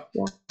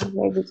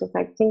maybe just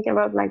think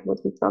about what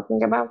we're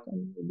talking about,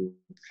 and maybe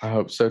I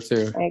hope so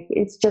too.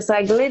 It's just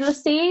a little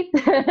seed.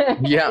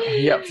 Plant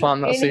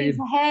that seed. In his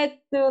head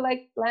to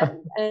plant,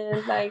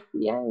 and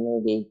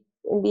maybe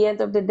in the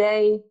end of the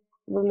day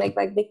will make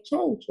big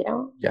change.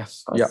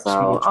 Yes.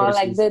 So or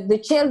the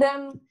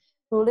children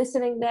who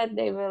listening that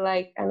they will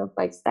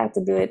start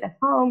to do it at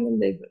home,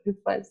 and they will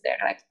influence their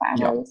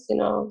parents.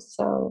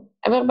 So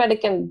everybody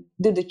can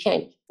do the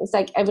change. It's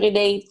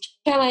everyday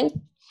challenge,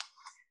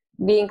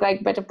 being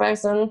better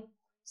person.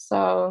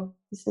 So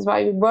this is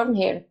why we're born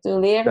here, to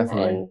learn.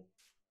 Definitely.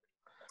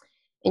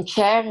 and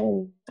share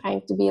and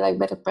trying to be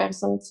better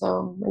person.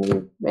 So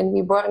when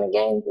we're born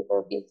again, we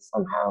will be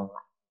somehow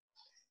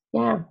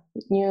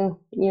new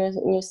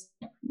learning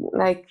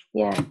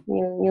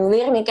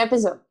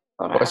episode.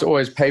 It's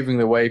always paving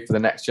the way for the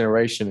next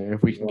generation, and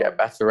if we can get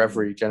better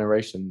every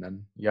generation,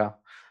 then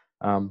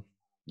I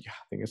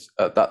think it's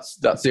that's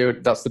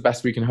the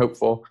best we can hope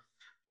for.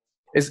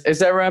 Is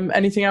there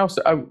anything else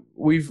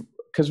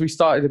because we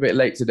started a bit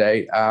late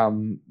today,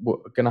 we're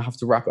going to have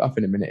to wrap it up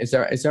in a minute. Is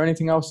there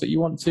anything else that you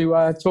want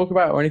to talk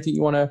about, or anything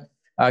you want to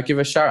give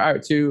a shout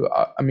out to?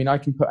 I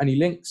can put any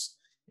links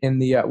in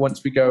the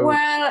once we go.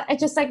 Well, I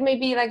just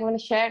maybe want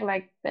to share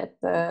that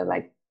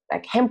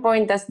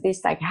Hemppoint does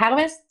this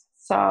harvest.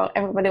 So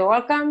everybody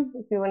welcome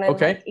if you want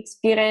to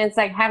experience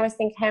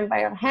harvesting hemp by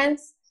your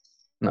hands.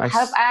 Nice.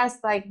 Help us.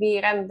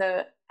 We run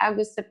the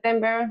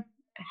August-September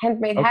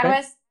handmade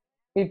harvest.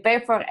 We pay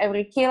for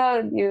every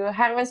kilo you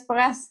harvest for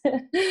us.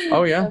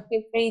 Oh yeah. So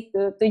feel free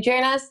to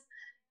join us.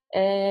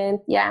 And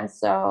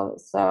so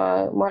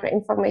more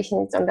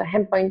information is on the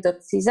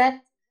hemppoint.cz,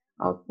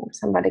 or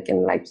somebody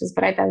can just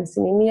write us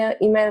an email.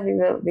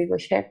 We will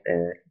share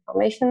the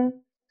information.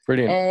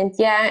 Brilliant.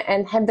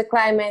 And Hemp the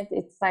Climate,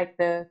 it's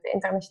the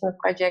international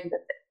project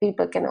that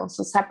people can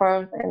also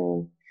support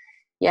and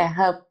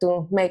help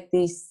to make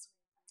this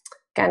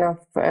kind of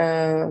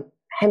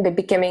hemp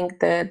becoming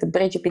the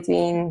bridge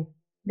between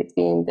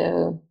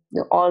the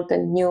old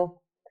and new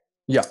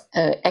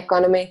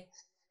economy.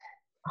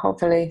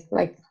 Hopefully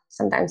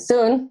sometime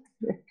soon.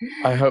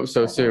 I hope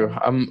so too.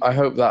 I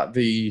hope that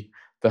the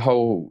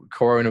whole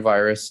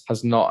coronavirus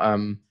has not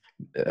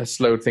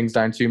slowed things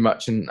down too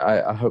much, and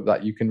I hope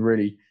that you can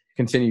really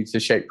continue to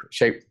shape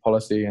the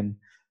policy and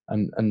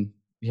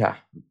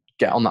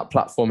get on that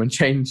platform and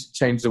change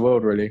the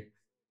world really.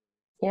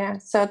 Yeah.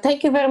 So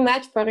thank you very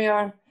much for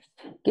your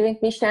giving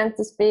me chance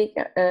to speak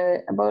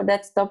about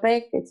that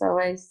topic. It's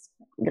always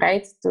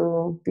great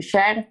to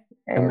share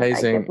and like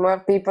Amazing. that more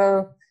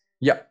people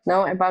Yeah.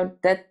 know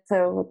about that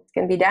what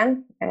can be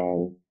done,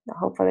 and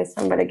hopefully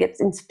somebody gets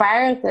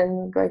inspired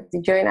and going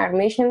to join our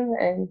mission,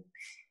 and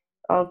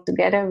all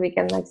together we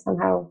can like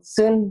somehow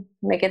soon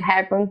make it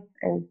happen.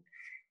 And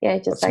yeah,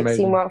 just That's like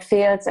see amazing. more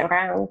fields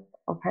around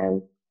of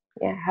him.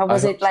 Yeah, how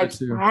was it like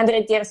so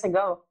 100 years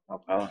ago?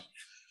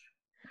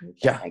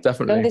 Yeah, like,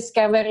 definitely. Don't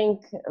discovering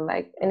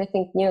like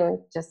anything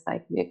new, just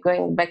like we're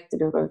going back to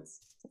the roots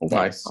again.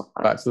 Nice.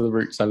 Back to the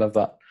roots. I love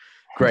that.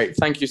 Great.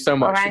 Thank you so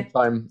much for your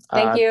time.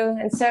 Thank you.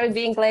 And sorry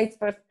being late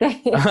for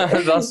today.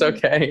 That's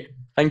okay.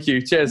 Thank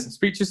you. Cheers.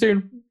 Speak to you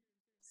soon.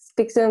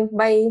 Speak soon.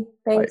 Bye.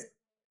 Thanks. Bye.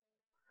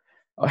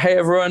 Oh, hey,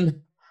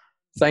 everyone.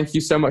 Thank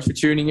you so much for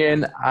tuning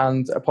in,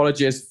 and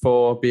apologies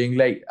for being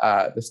late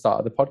at the start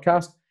of the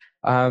podcast.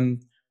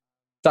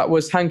 That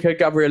was Hanka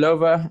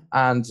Gavrilova,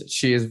 and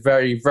she is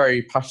very,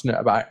 very passionate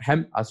about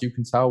hemp, as you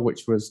can tell,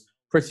 which was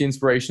pretty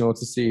inspirational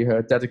to see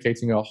her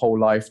dedicating her whole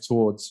life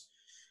towards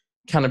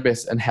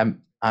cannabis and hemp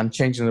and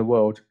changing the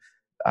world.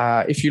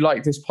 If you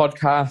like this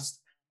podcast,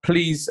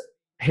 please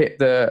hit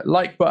the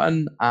like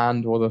button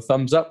or the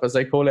thumbs up, as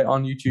they call it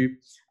on YouTube,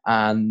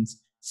 and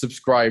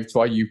subscribe to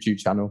our YouTube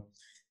channel.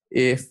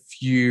 If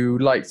you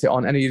liked it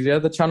on any of the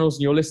other channels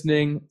and you're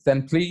listening,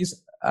 then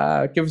please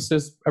give us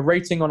a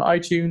rating on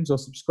iTunes or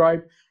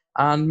subscribe,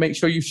 and make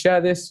sure you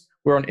share this.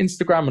 We're on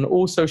Instagram and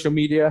all social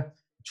media,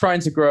 trying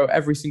to grow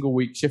every single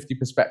week, Shifty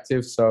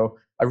Perspective. So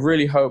I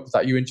really hope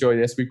that you enjoy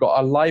this. We've got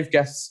our live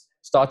guests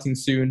starting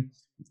soon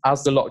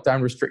as the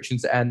lockdown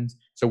restrictions end.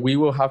 So we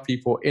will have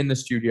people in the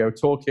studio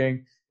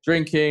talking,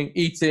 drinking,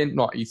 eating,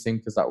 not eating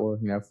because that will,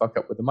 fuck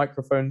up with the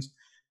microphones.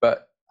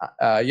 But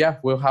yeah,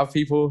 we'll have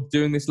people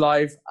doing this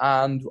live,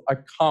 and I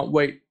can't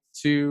wait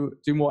to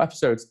do more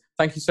episodes.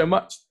 Thank you so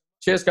much.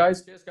 Cheers,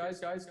 guys.